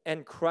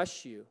and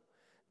crush you.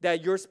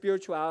 That your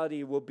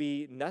spirituality will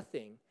be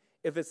nothing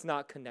if it's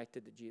not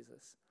connected to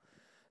Jesus.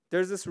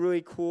 There's this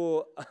really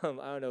cool, I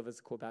don't know if it's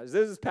a cool passage.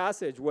 There's this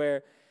passage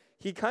where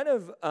he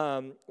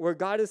where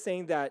God is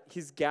saying that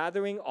he's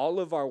gathering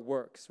all of our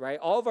works, right?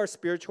 All of our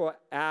spiritual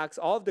acts,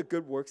 all of the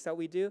good works that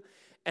we do.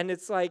 And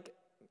it's like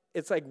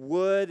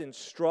wood and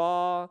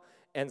straw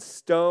and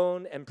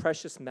stone and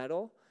precious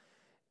metal.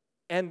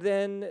 And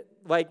then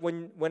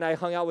when I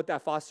hung out with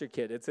that foster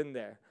kid, it's in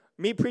there.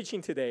 Me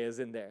preaching today is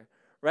in there,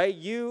 right?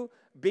 You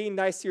being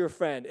nice to your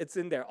friend, it's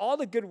in there. All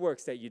the good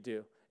works that you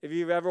do. If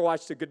you've ever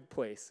watched A Good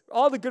Place,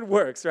 all the good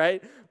works,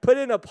 right? Put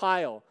in a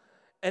pile,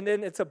 and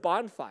then it's a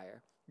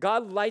bonfire.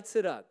 God lights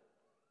it up.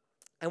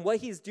 And what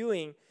he's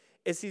doing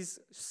is he's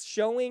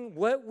showing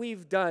what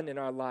we've done in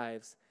our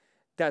lives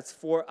that's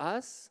for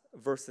us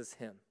versus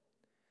him.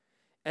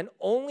 And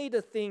only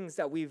the things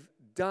that we've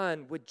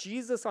done with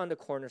Jesus on the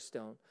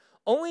cornerstone,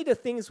 only the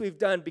things we've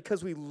done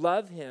because we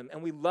love him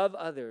and we love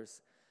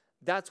others,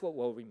 that's what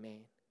will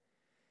remain.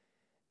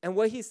 And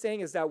what he's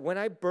saying is that when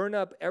I burn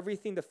up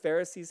everything the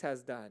Pharisees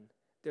has done,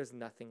 there's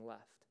nothing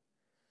left.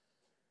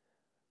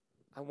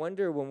 I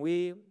wonder when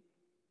we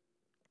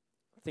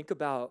think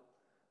about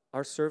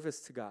our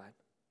service to God,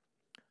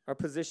 our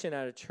position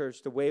at a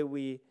church, the way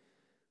we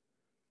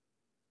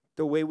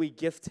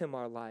gift him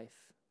our life,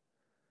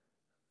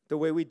 the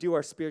way we do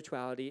our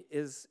spirituality,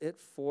 is it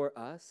for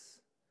us?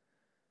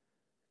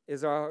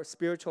 Is our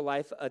spiritual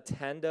life a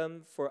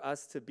tandem for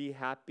us to be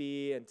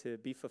happy and to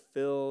be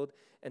fulfilled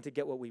and to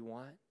get what we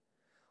want?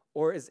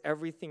 Or is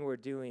everything we're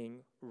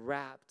doing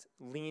wrapped,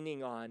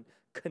 leaning on,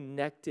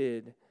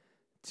 connected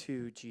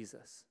to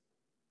Jesus?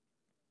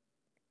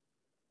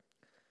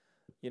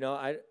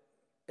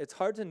 It's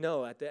hard to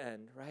know at the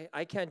end, right?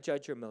 I can't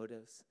judge your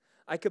motives.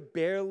 I could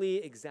barely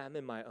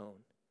examine my own.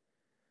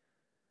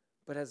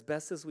 But as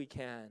best as we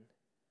can,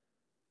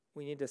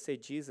 we need to say,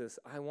 Jesus,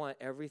 I want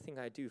everything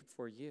I do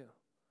for you.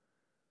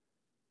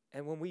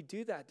 And when we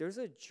do that, there's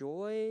a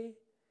joy,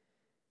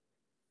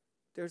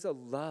 there's a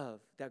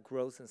love that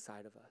grows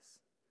inside of us.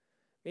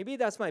 Maybe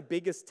that's my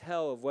biggest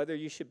tell of whether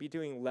you should be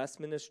doing less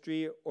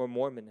ministry or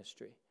more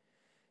ministry.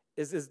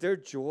 Is there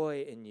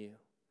joy in you?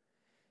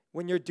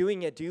 When you're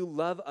doing it, do you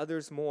love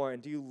others more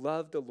and do you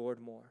love the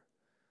Lord more?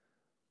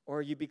 Or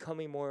are you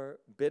becoming more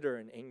bitter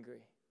and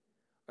angry?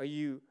 Are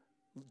you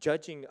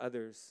judging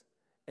others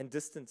and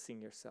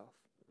distancing yourself?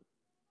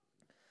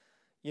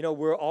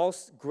 We're all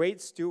great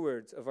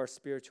stewards of our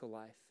spiritual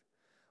life.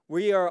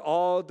 We are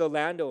all the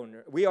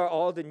landowner. We are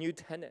all the new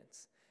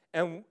tenants.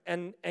 And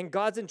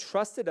God's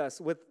entrusted us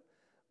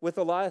with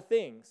a lot of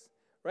things,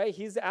 right?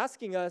 He's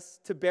asking us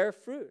to bear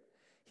fruit.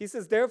 He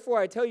says, therefore,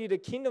 I tell you, the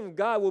kingdom of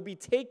God will be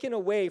taken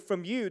away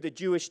from you, the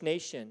Jewish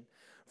nation,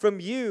 from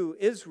you,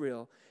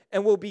 Israel,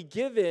 and will be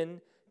given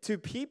to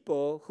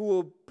people who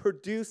will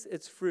produce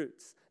its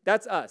fruits.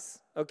 That's us,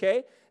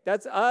 okay?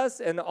 That's us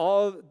and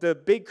all the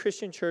big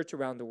Christian church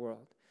around the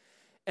world.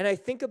 And I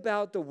think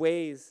about the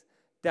ways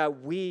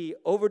that we,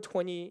 over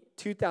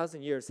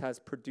 2,000 years, has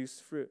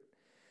produced fruit.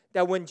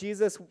 That when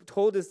Jesus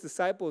told his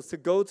disciples to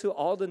go to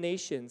all the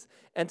nations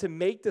and to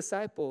make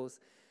disciples,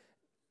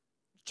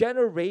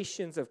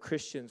 generations of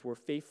Christians were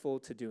faithful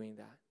to doing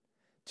that.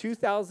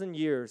 2,000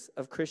 years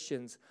of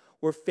Christians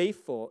were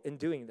faithful in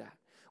doing that.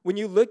 When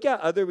you look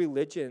at other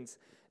religions,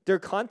 they're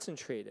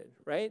concentrated,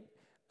 right?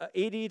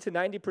 80 to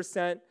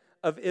 90%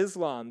 of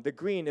Islam, the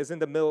green, is in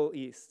the Middle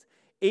East.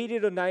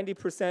 80 to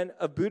 90%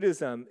 of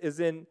Buddhism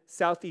is in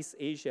Southeast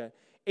Asia.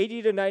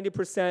 80 to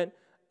 90%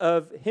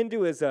 of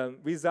Hinduism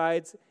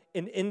resides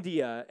in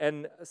India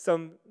and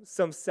some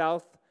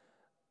South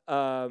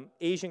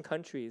Asian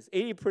countries.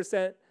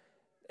 80%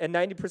 and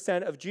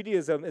 90% of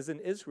Judaism is in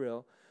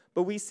Israel.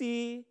 But we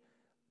see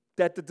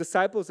that the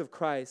disciples of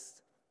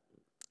Christ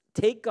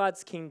take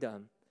God's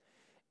kingdom,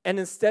 and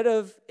instead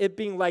of it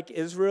being like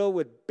Israel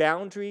with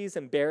boundaries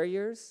and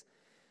barriers,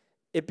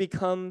 it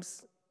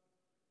becomes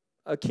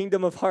a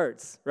kingdom of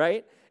hearts,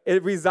 right?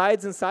 It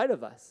resides inside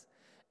of us.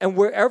 And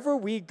wherever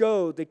we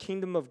go, the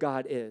kingdom of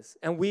God is.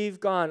 And we've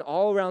gone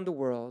all around the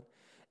world,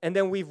 and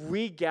then we've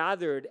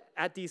regathered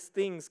at these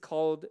things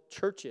called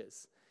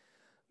churches.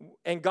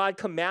 And God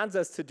commands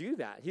us to do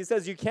that. He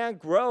says you can't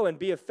grow and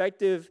be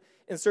effective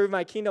in serving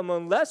my kingdom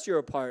unless you're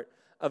a part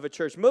of a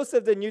church. Most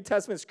of the New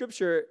Testament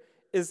scripture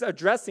is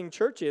addressing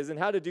churches and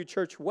how to do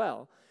church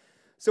well.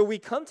 So we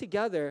come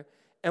together,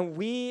 and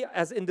we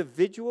as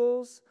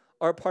individuals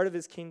are a part of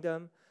his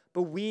kingdom,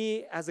 but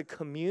we as a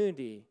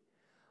community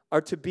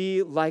are to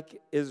be like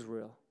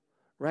Israel,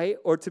 right?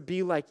 Or to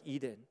be like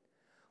Eden,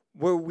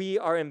 where we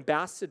are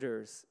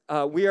ambassadors.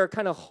 We are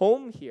kind of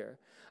home here.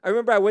 I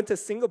remember I went to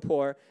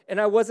Singapore, and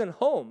I wasn't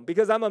home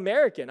because I'm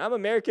American. I'm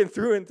American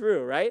through and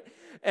through, right?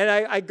 And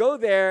I go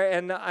there,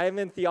 and I'm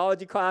in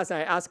theology class, and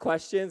I ask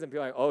questions, and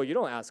people are like, oh, you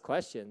don't ask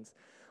questions.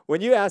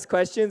 When you ask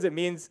questions, it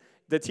means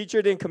the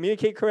teacher didn't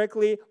communicate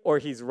correctly or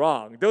he's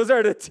wrong. Those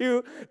are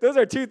two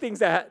things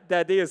that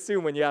they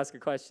assume when you ask a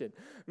question.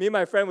 Me and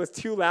my friend was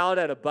too loud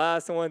at a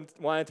bus. Someone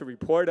wanted to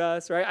report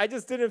us, right? I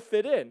just didn't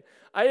fit in.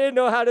 I didn't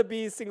know how to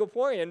be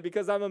Singaporean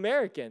because I'm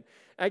American.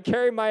 I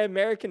carry my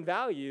American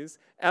values,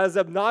 as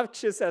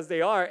obnoxious as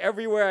they are,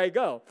 everywhere I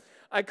go.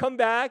 I come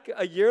back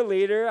a year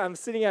later. I'm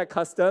sitting at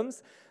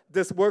customs.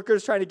 This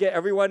worker's trying to get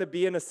everyone to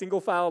be in a single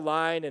file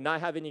line and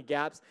not have any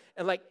gaps.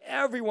 And like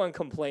everyone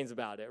complains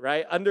about it,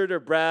 right? Under their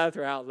breath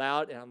or out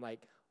loud. And I'm like,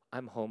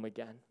 I'm home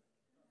again.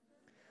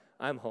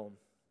 I'm home.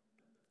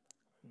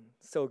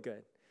 So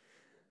good.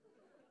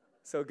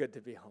 So good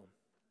to be home.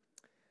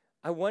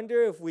 I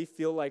wonder if we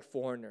feel like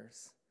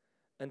foreigners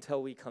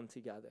until we come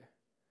together.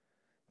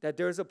 That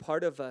there's a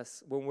part of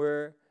us when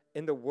we're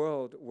in the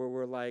world where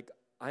we're like,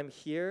 I'm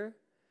here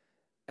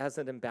as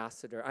an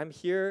ambassador. I'm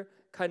here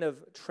kind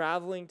of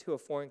traveling to a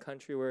foreign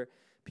country where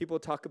people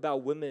talk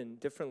about women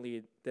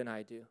differently than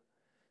I do.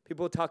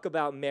 People talk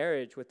about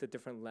marriage with a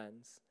different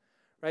lens,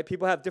 right?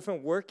 People have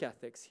different work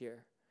ethics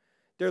here.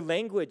 Their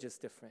language is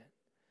different.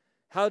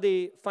 How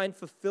they find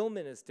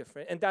fulfillment is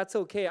different, and that's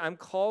okay. I'm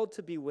called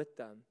to be with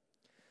them.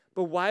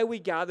 But why we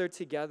gather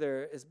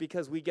together is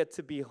because we get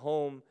to be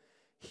home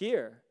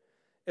here.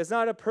 It's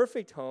not a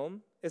perfect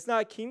home. It's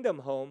not a kingdom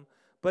home,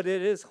 but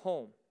it is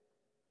home.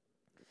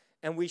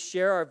 And we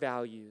share our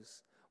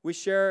values. We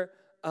share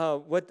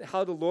how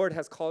the Lord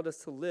has called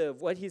us to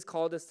live, what he's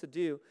called us to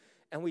do.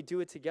 and we do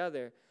it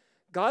together,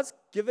 God's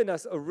given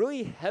us a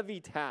really heavy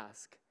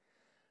task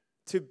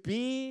to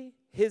be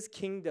his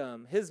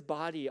kingdom, his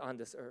body on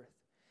this earth,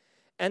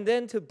 and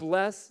then to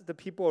bless the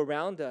people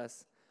around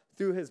us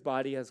through his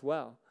body as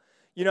well.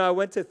 You know, I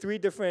went to 3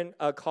 different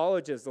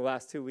colleges the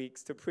last 2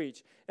 weeks to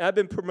preach, and I've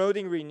been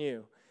promoting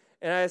Renew.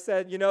 And I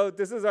said, you know,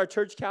 this is our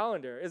church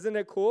calendar. Isn't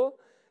it cool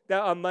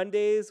that on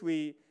Mondays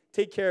we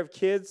take care of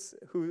kids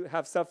who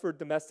have suffered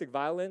domestic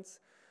violence?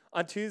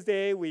 On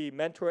Tuesday, we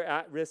mentor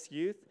at-risk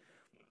youth.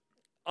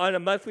 On a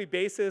monthly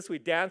basis, we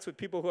dance with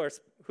people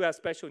who have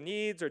special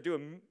needs, or do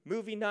a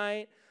movie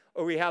night,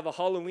 or we have a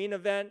Halloween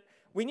event.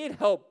 We need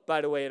help,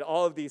 by the way, in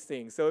all of these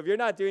things. So if you're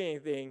not doing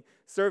anything,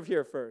 serve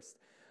here first.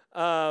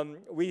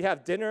 We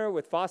have dinner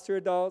with foster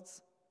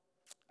adults.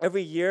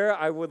 Every year,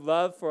 I would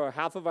love for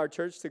half of our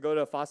church to go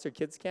to a foster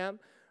kids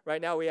camp.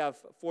 Right now, we have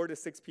 4 to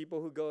 6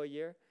 people who go a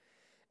year.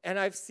 And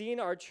I've seen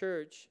our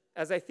church,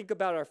 as I think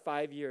about our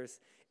 5 years,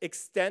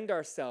 extend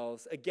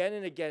ourselves again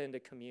and again in the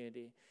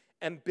community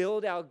and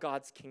build out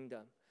God's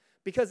kingdom.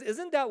 Because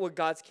isn't that what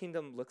God's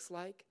kingdom looks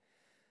like?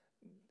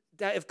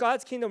 That if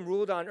God's kingdom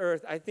ruled on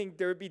earth, I think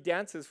there would be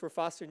dances for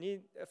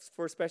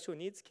for special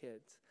needs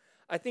kids.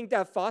 I think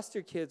that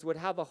foster kids would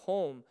have a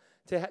home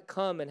to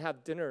come and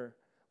have dinner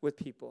with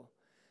people.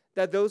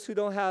 That those who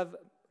don't have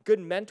good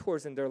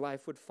mentors in their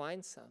life would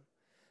find some.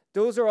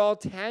 Those are all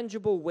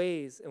tangible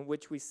ways in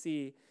which we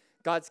see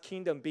God's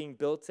kingdom being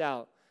built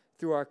out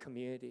through our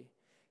community.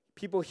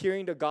 People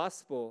hearing the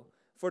gospel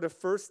for the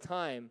first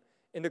time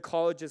in the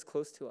colleges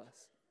close to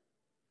us.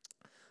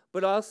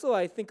 But also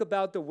I think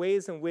about the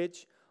ways in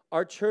which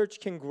our church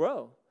can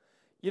grow.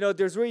 You know,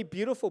 there's really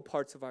beautiful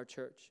parts of our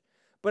church,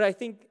 but I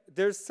think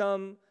there's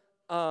some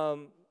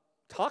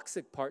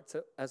toxic parts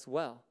as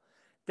well.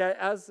 That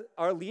as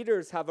our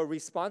leaders have a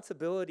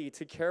responsibility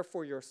to care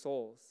for your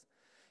souls,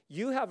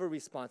 you have a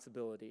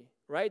responsibility,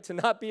 right, to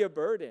not be a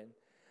burden,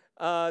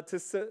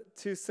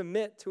 to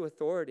submit to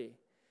authority.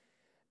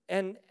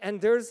 And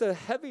there's a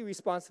heavy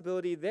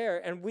responsibility there.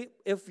 And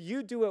if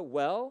you do it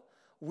well,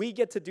 we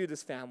get to do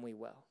this family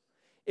well.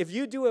 If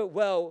you do it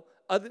well,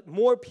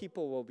 more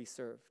people will be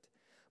served.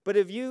 But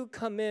if you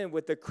come in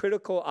with a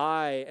critical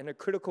eye and a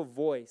critical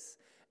voice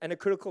and a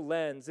critical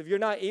lens, if you're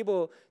not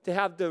able to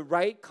have the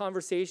right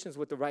conversations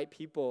with the right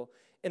people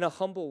in a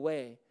humble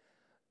way,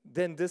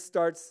 then this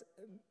starts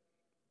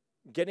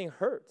getting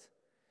hurt.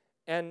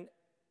 And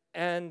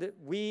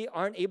we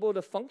aren't able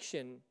to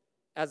function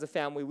as a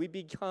family. We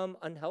become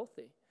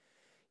unhealthy.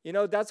 You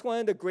know, that's one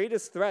of the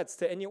greatest threats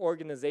to any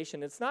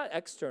organization. It's not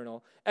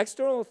external.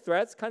 External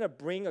threats kind of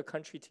bring a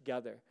country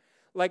together.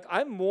 Like,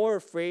 I'm more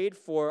afraid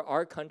for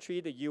our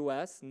country, the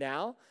U.S.,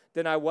 now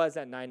than I was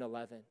at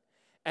 9/11.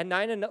 At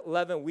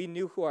 9/11, we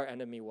knew who our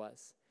enemy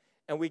was,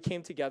 and we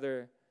came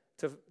together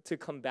to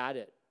combat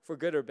it, for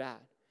good or bad.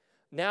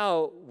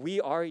 Now, we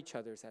are each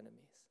other's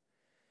enemies.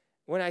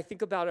 When I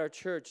think about our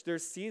church,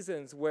 there's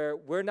seasons where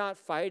we're not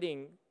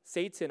fighting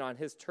Satan on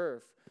his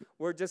turf.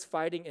 We're just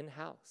fighting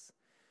in-house.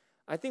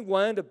 I think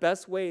one of the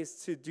best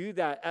ways to do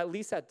that, at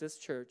least at this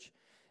church,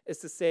 is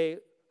to say,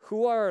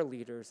 who are our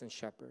leaders and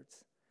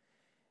shepherds?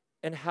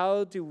 And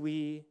how do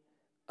we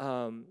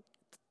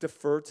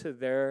defer to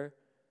their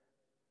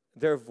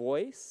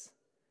voice,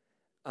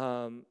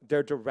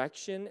 their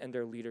direction, and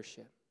their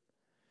leadership?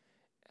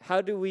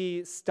 How do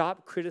we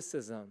stop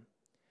criticism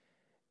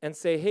and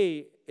say,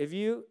 hey, if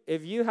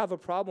you have a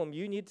problem,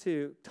 you need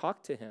to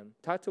talk to him,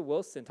 talk to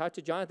Wilson, talk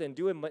to Jonathan,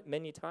 do it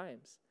many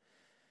times.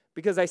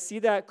 Because I see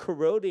that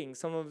corroding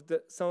some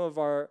of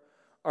our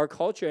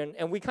culture,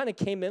 and we kind of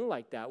came in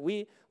like that.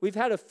 We've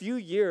had a few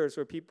years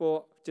where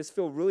people just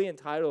feel really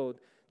entitled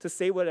to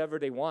say whatever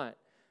they want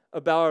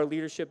about our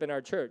leadership in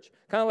our church.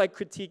 Kind of like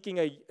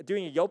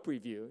doing a Yelp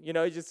review. You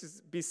know,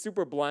 just be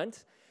super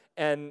blunt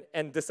and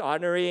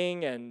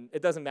dishonoring, and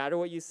it doesn't matter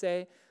what you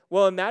say.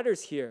 Well, it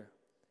matters here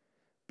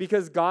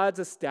because God's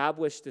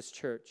established this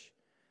church,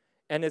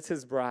 and it's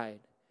his bride,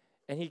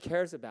 and he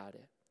cares about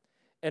it.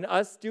 And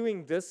us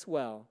doing this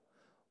well,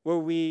 where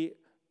we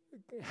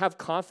have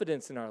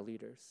confidence in our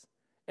leaders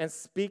and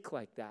speak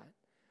like that,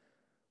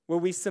 where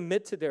we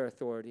submit to their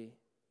authority,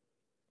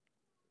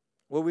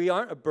 where we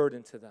aren't a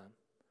burden to them,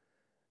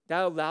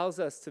 that allows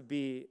us to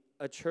be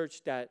a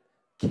church that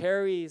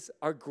carries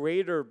our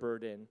greater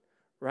burden,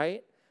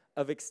 right,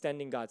 of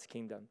extending God's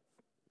kingdom.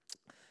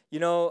 You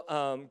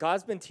know,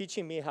 God's been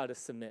teaching me how to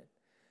submit.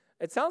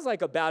 It sounds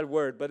like a bad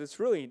word, but it's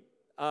really,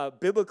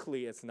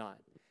 biblically, it's not.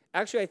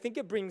 Actually, I think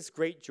it brings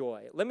great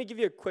joy. Let me give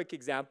you a quick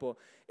example.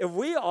 If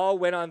we all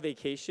went on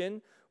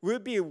vacation, we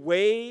would be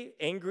way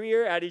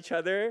angrier at each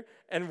other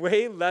and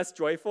way less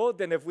joyful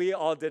than if we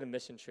all did a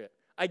mission trip.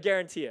 I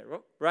guarantee it,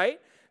 right?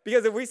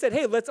 Because if we said,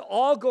 hey, let's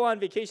all go on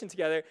vacation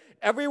together,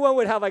 everyone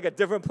would have like a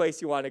different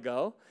place you want to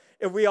go.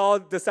 If we all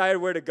decided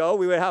where to go,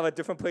 we would have a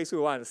different place we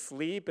want to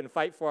sleep and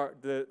fight for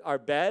our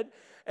bed.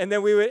 And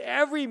then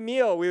every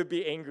meal we would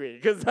be angry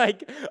because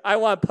like I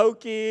want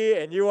poke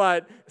and you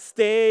want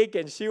steak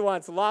and she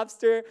wants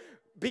lobster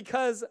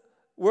because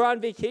we're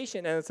on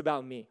vacation and it's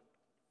about me.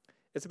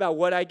 It's about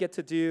what I get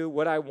to do,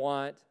 what I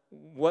want,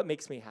 what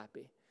makes me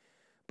happy.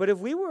 But if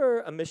we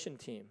were a mission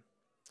team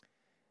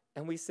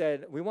and we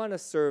said, we want to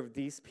serve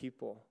these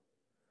people,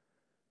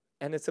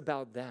 and it's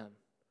about them,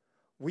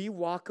 we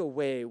walk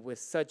away with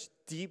such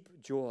deep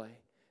joy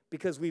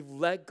because we've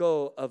let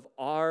go of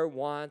our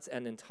wants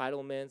and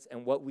entitlements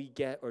and what we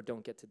get or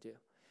don't get to do.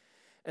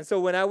 And so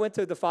when I went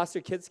to the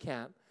foster kids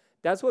camp,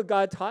 that's what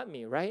God taught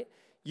me, right?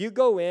 You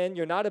go in,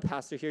 you're not a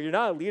pastor here, you're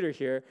not a leader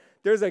here.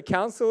 There's a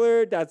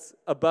counselor that's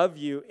above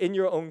you in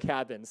your own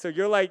cabin. So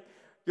you're like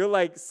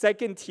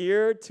second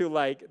tier to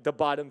like the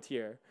bottom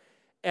tier.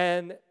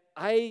 And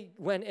I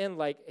went in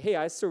like, hey,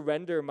 I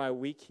surrender my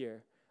week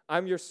here.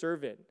 I'm your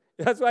servant.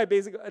 That's why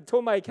I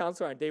told my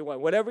counselor on day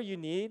one, whatever you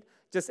need,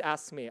 just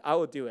ask me. I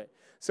will do it.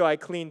 So I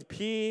cleaned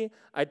pee.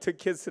 I took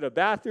kids to the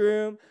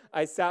bathroom.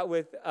 I sat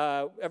with,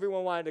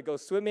 everyone wanted to go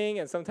swimming,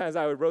 and sometimes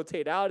I would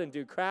rotate out and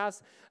do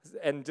crafts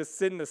and just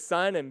sit in the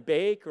sun and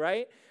bake,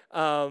 right?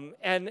 I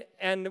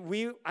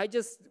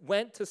just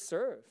went to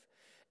serve.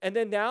 And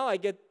then now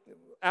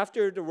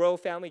after the Royal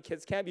Family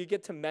Kids Camp, you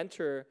get to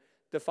mentor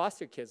the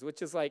foster kids,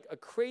 which is like a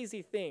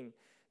crazy thing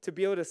to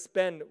be able to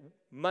spend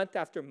month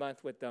after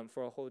month with them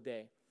for a whole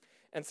day.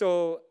 And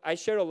so I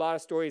shared a lot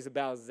of stories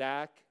about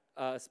Zach,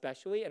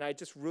 especially, and I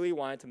just really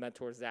wanted to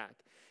mentor Zach.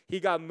 He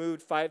got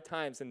moved 5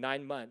 times in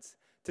 9 months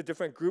to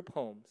different group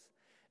homes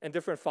and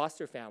different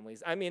foster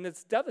families. I mean,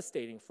 it's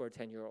devastating for a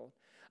 10-year-old.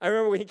 I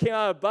remember when he came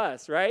out of the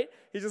bus, right?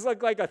 He just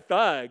looked like a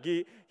thug.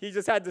 He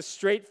just had the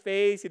straight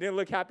face. He didn't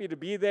look happy to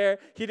be there.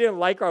 He didn't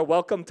like our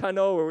welcome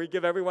tunnel where we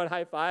give everyone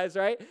high fives,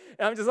 right?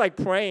 And I'm just like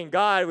praying,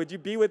 God, would you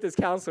be with this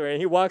counselor? And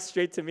he walks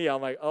straight to me.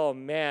 I'm like, oh,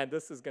 man,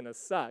 this is going to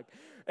suck.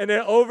 And then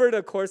over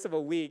the course of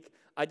a week,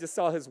 I just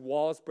saw his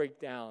walls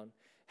break down,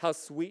 how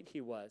sweet he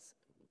was.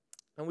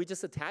 And we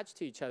just attached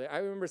to each other. I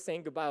remember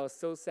saying goodbye. I was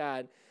so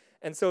sad.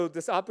 And so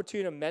this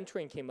opportunity of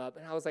mentoring came up,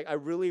 and I was like, I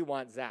really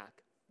want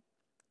Zach.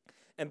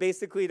 And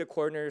basically the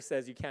coordinator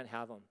says you can't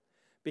have him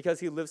because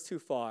he lives too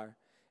far,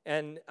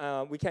 and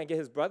we can't get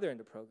his brother in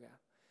the program.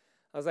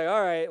 I was like,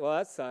 all right, well,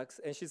 that sucks.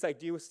 And she's like,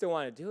 do you still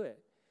want to do it?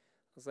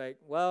 I was like,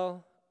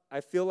 well,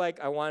 I feel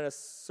like I want to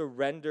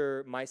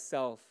surrender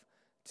myself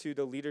to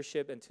the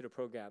leadership and to the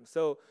program.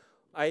 So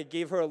I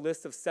gave her a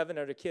list of 7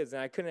 other kids,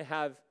 and I couldn't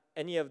have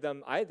any of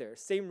them either.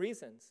 Same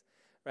reasons,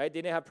 right?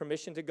 They didn't have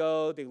permission to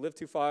go. They lived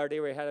too far. They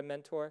already had a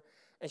mentor.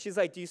 And she's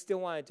like, do you still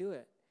want to do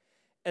it?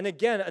 And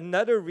again,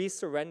 another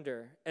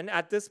resurrender. And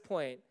at this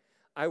point,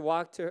 I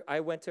went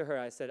to her.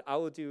 I said, I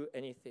will do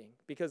anything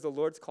because the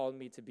Lord's called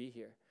me to be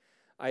here.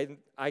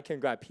 I can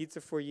grab pizza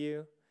for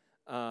you.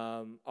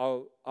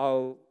 I'll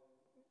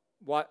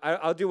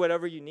do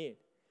whatever you need.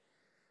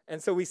 And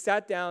so we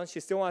sat down. She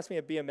still wants me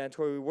to be a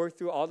mentor. We worked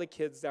through all the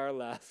kids that are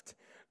left,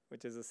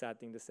 which is a sad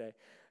thing to say.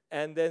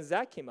 And then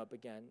Zach came up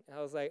again. And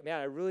I was like, man,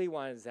 I really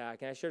wanted Zach.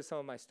 And I shared some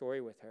of my story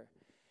with her.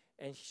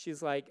 And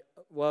she's like,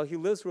 well, he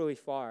lives really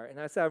far. And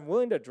I said, I'm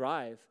willing to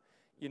drive.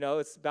 You know,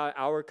 it's about an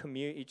hour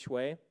commute each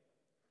way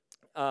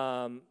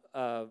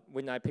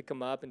when I pick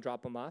him up and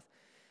drop him off.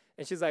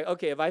 And she's like,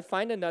 okay, if I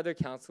find another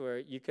counselor,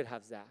 you could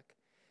have Zach.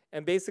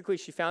 And basically,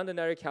 she found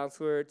another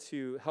counselor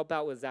to help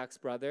out with Zach's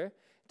brother,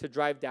 to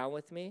drive down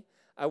with me.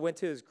 I went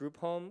to his group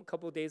home a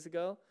couple of days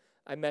ago.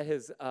 I met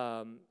his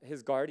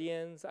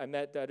guardians. I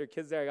met the other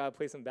kids there. I got to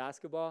play some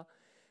basketball.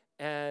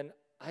 And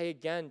I,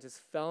 again, just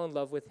fell in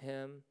love with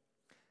him.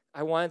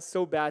 I wanted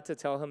so bad to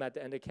tell him at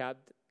the end of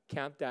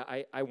camp that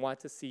I want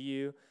to see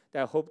you,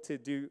 that I hope to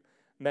do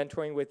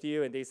mentoring with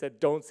you. And they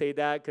said, don't say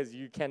that because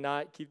you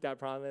cannot keep that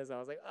promise. I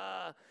was like,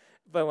 ah.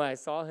 But when I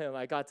saw him,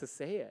 I got to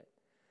say it.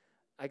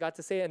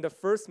 And the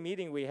first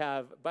meeting we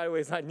have, by the way,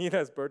 it's not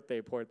Nina's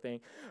birthday, poor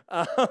thing.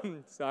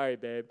 Sorry,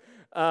 babe.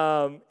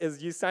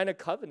 Is you sign a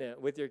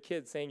covenant with your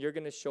kids saying you're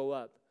going to show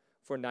up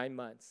for 9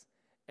 months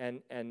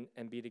and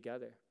be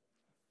together.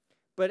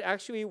 But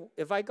actually,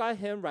 if I got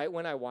him right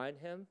when I wanted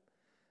him,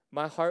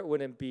 my heart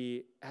wouldn't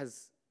be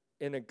as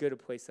in a good a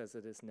place as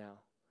it is now,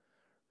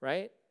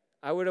 right?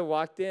 I would have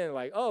walked in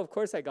like, oh, of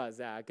course I got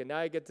Zach, and now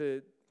I get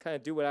to kind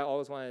of do what I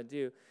always wanted to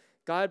do.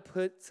 God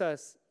puts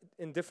us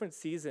in different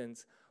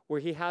seasons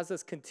where he has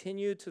us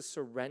continue to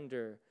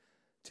surrender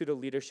to the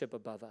leadership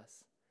above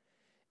us.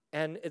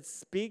 And it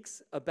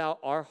speaks about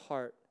our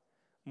heart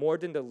more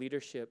than the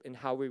leadership and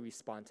how we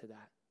respond to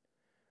that,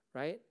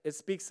 right? It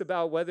speaks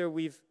about whether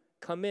we've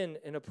come in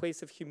a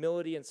place of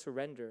humility and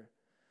surrender,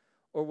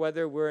 or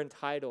whether we're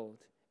entitled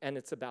and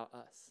it's about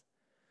us.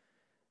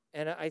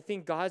 And I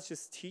think God's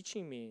just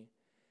teaching me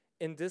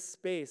in this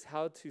space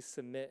how to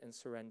submit and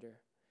surrender.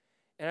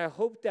 And I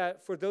hope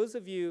that for those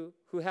of you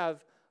who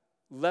have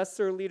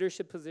lesser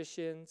leadership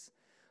positions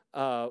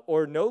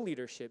or no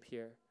leadership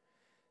here,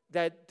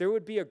 that there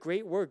would be a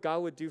great work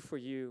God would do for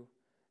you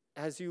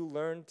as you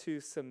learn to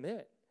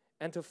submit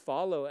and to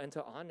follow and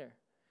to honor.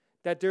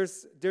 That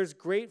there's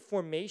great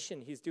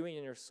formation he's doing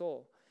in your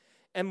soul.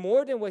 And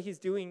more than what he's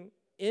doing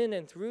in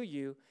and through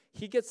you,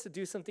 he gets to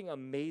do something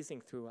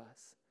amazing through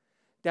us.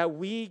 That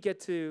we get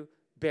to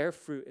bear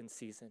fruit in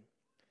season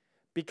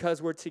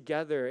because we're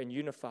together and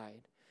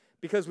unified,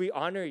 because we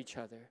honor each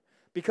other,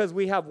 because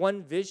we have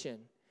one vision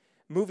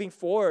moving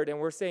forward, and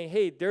we're saying,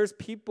 hey, there's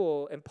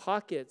people and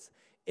pockets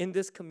in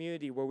this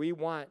community where we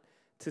want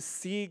to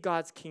see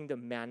God's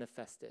kingdom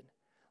manifested.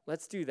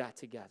 Let's do that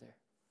together.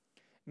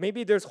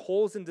 Maybe there's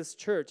holes in this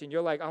church and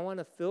you're like, I want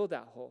to fill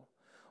that hole.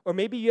 Or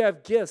maybe you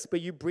have gifts,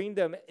 but you bring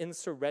them in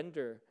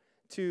surrender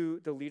to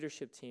the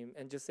leadership team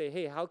and just say,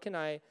 hey, how can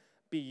I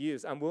be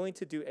used? I'm willing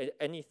to do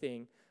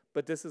anything,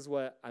 but this is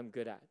what I'm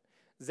good at.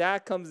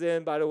 Zach comes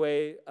in, by the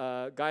way,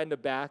 guy in the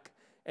back,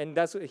 and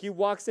that's what he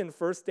walks in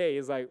first day.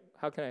 He's like,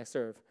 how can I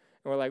serve?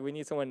 And we're like, we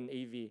need someone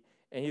in AV.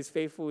 And he's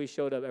faithfully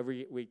showed up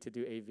every week to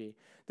do AV.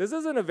 This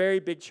isn't a very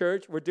big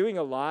church. We're doing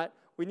a lot.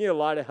 We need a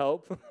lot of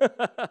help.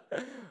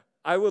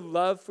 I would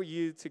love for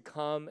you to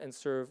come and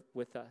serve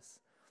with us.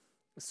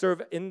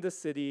 Serve in the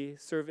city,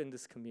 serve in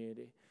this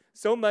community.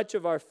 So much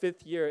of our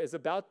 5th year is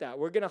about that.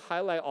 We're going to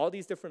highlight all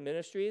these different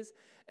ministries,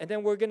 and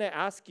then we're going to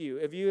ask you,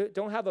 if you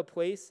don't have a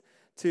place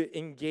to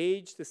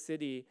engage the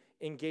city,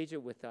 engage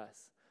it with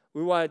us.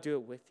 We want to do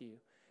it with you.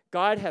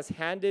 God has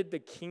handed the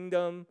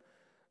kingdom,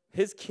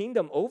 his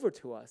kingdom over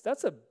to us.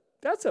 That's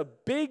a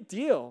big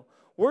deal.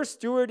 We're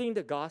stewarding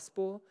the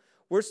gospel.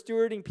 We're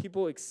stewarding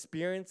people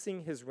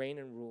experiencing his reign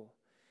and rule.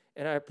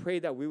 And I pray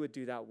that we would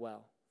do that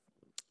well.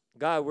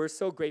 God, we're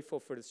so grateful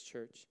for this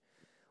church.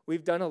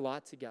 We've done a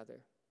lot together.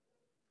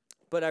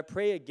 But I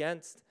pray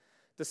against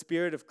the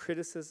spirit of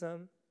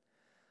criticism.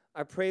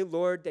 I pray,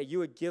 Lord, that you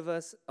would give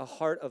us a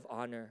heart of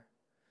honor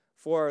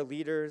for our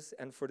leaders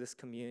and for this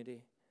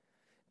community.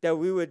 That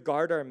we would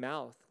guard our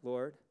mouth,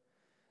 Lord.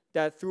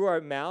 That through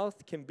our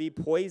mouth can be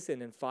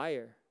poison and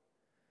fire,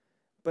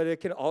 but it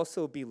can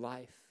also be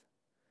life.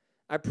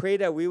 I pray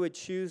that we would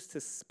choose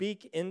to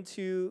speak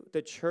into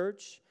the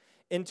church,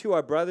 into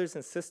our brothers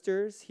and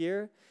sisters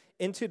here,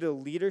 into the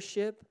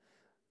leadership,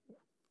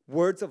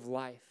 words of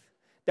life.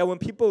 That when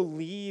people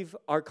leave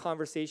our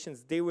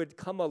conversations, they would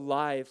come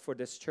alive for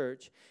this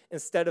church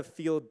instead of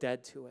feel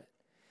dead to it.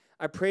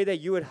 I pray that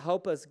you would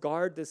help us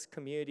guard this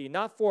community,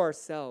 not for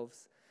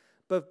ourselves,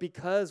 but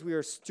because we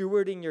are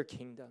stewarding your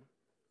kingdom.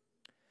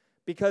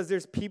 Because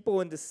there's people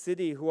in the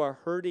city who are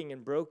hurting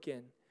and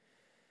broken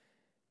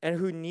and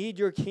who need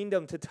your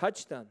kingdom to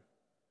touch them.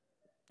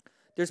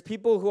 There's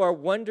people who are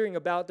wondering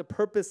about the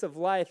purpose of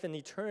life and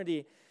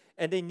eternity,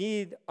 and they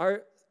need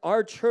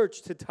our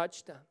church to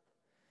touch them.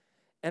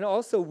 And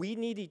also, we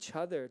need each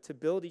other to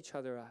build each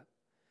other up.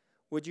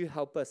 Would you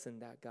help us in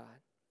that, God?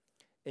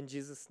 In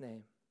Jesus'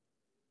 name,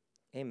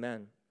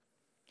 amen.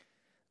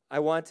 I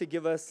want to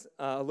give us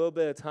a little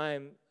bit of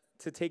time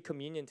to take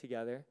communion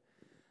together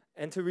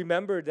and to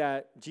remember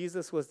that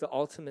Jesus was the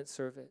ultimate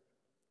servant.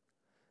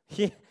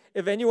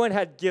 If anyone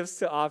had gifts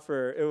to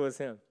offer, it was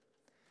him.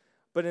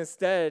 But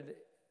instead,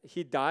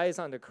 he dies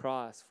on the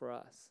cross for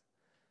us.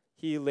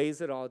 He lays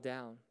it all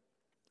down.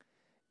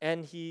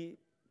 And he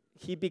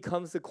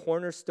becomes the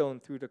cornerstone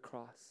through the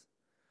cross.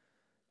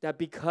 That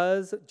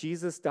because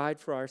Jesus died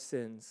for our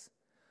sins,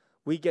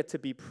 we get to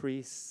be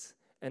priests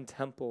and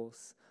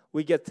temples.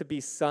 We get to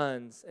be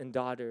sons and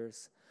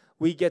daughters.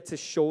 We get to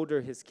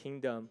shoulder his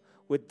kingdom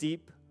with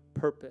deep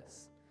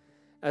purpose.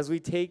 As we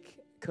take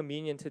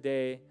communion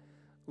today,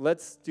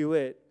 let's do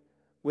it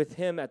with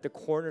him at the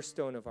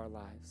cornerstone of our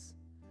lives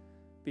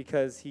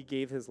because he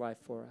gave his life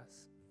for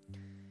us.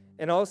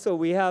 And also,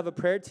 we have a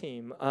prayer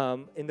team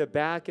in the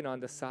back and on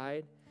the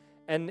side.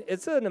 And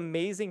it's an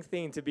amazing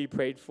thing to be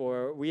prayed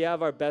for. We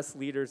have our best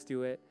leaders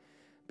do it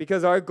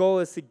because our goal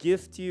is to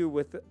gift you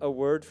with a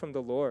word from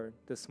the Lord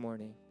this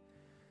morning,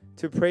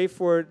 to pray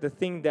for the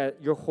thing that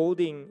you're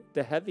holding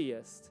the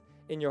heaviest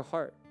in your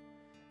heart.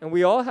 And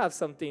we all have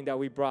something that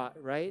we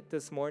brought, right,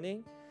 this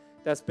morning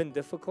that's been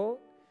difficult.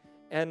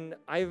 And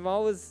I'm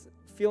always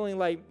feeling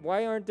like,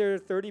 why aren't there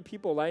 30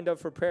 people lined up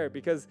for prayer?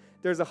 Because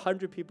there's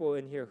 100 people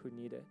in here who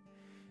need it.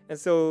 And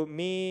so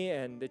me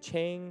and the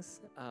Changs,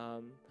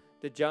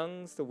 the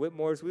Jungs, the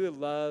Whitmores, we would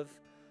love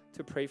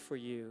to pray for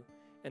you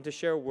and to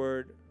share a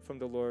word from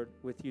the Lord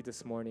with you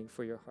this morning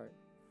for your heart.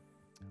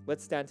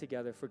 Let's stand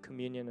together for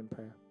communion and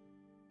prayer.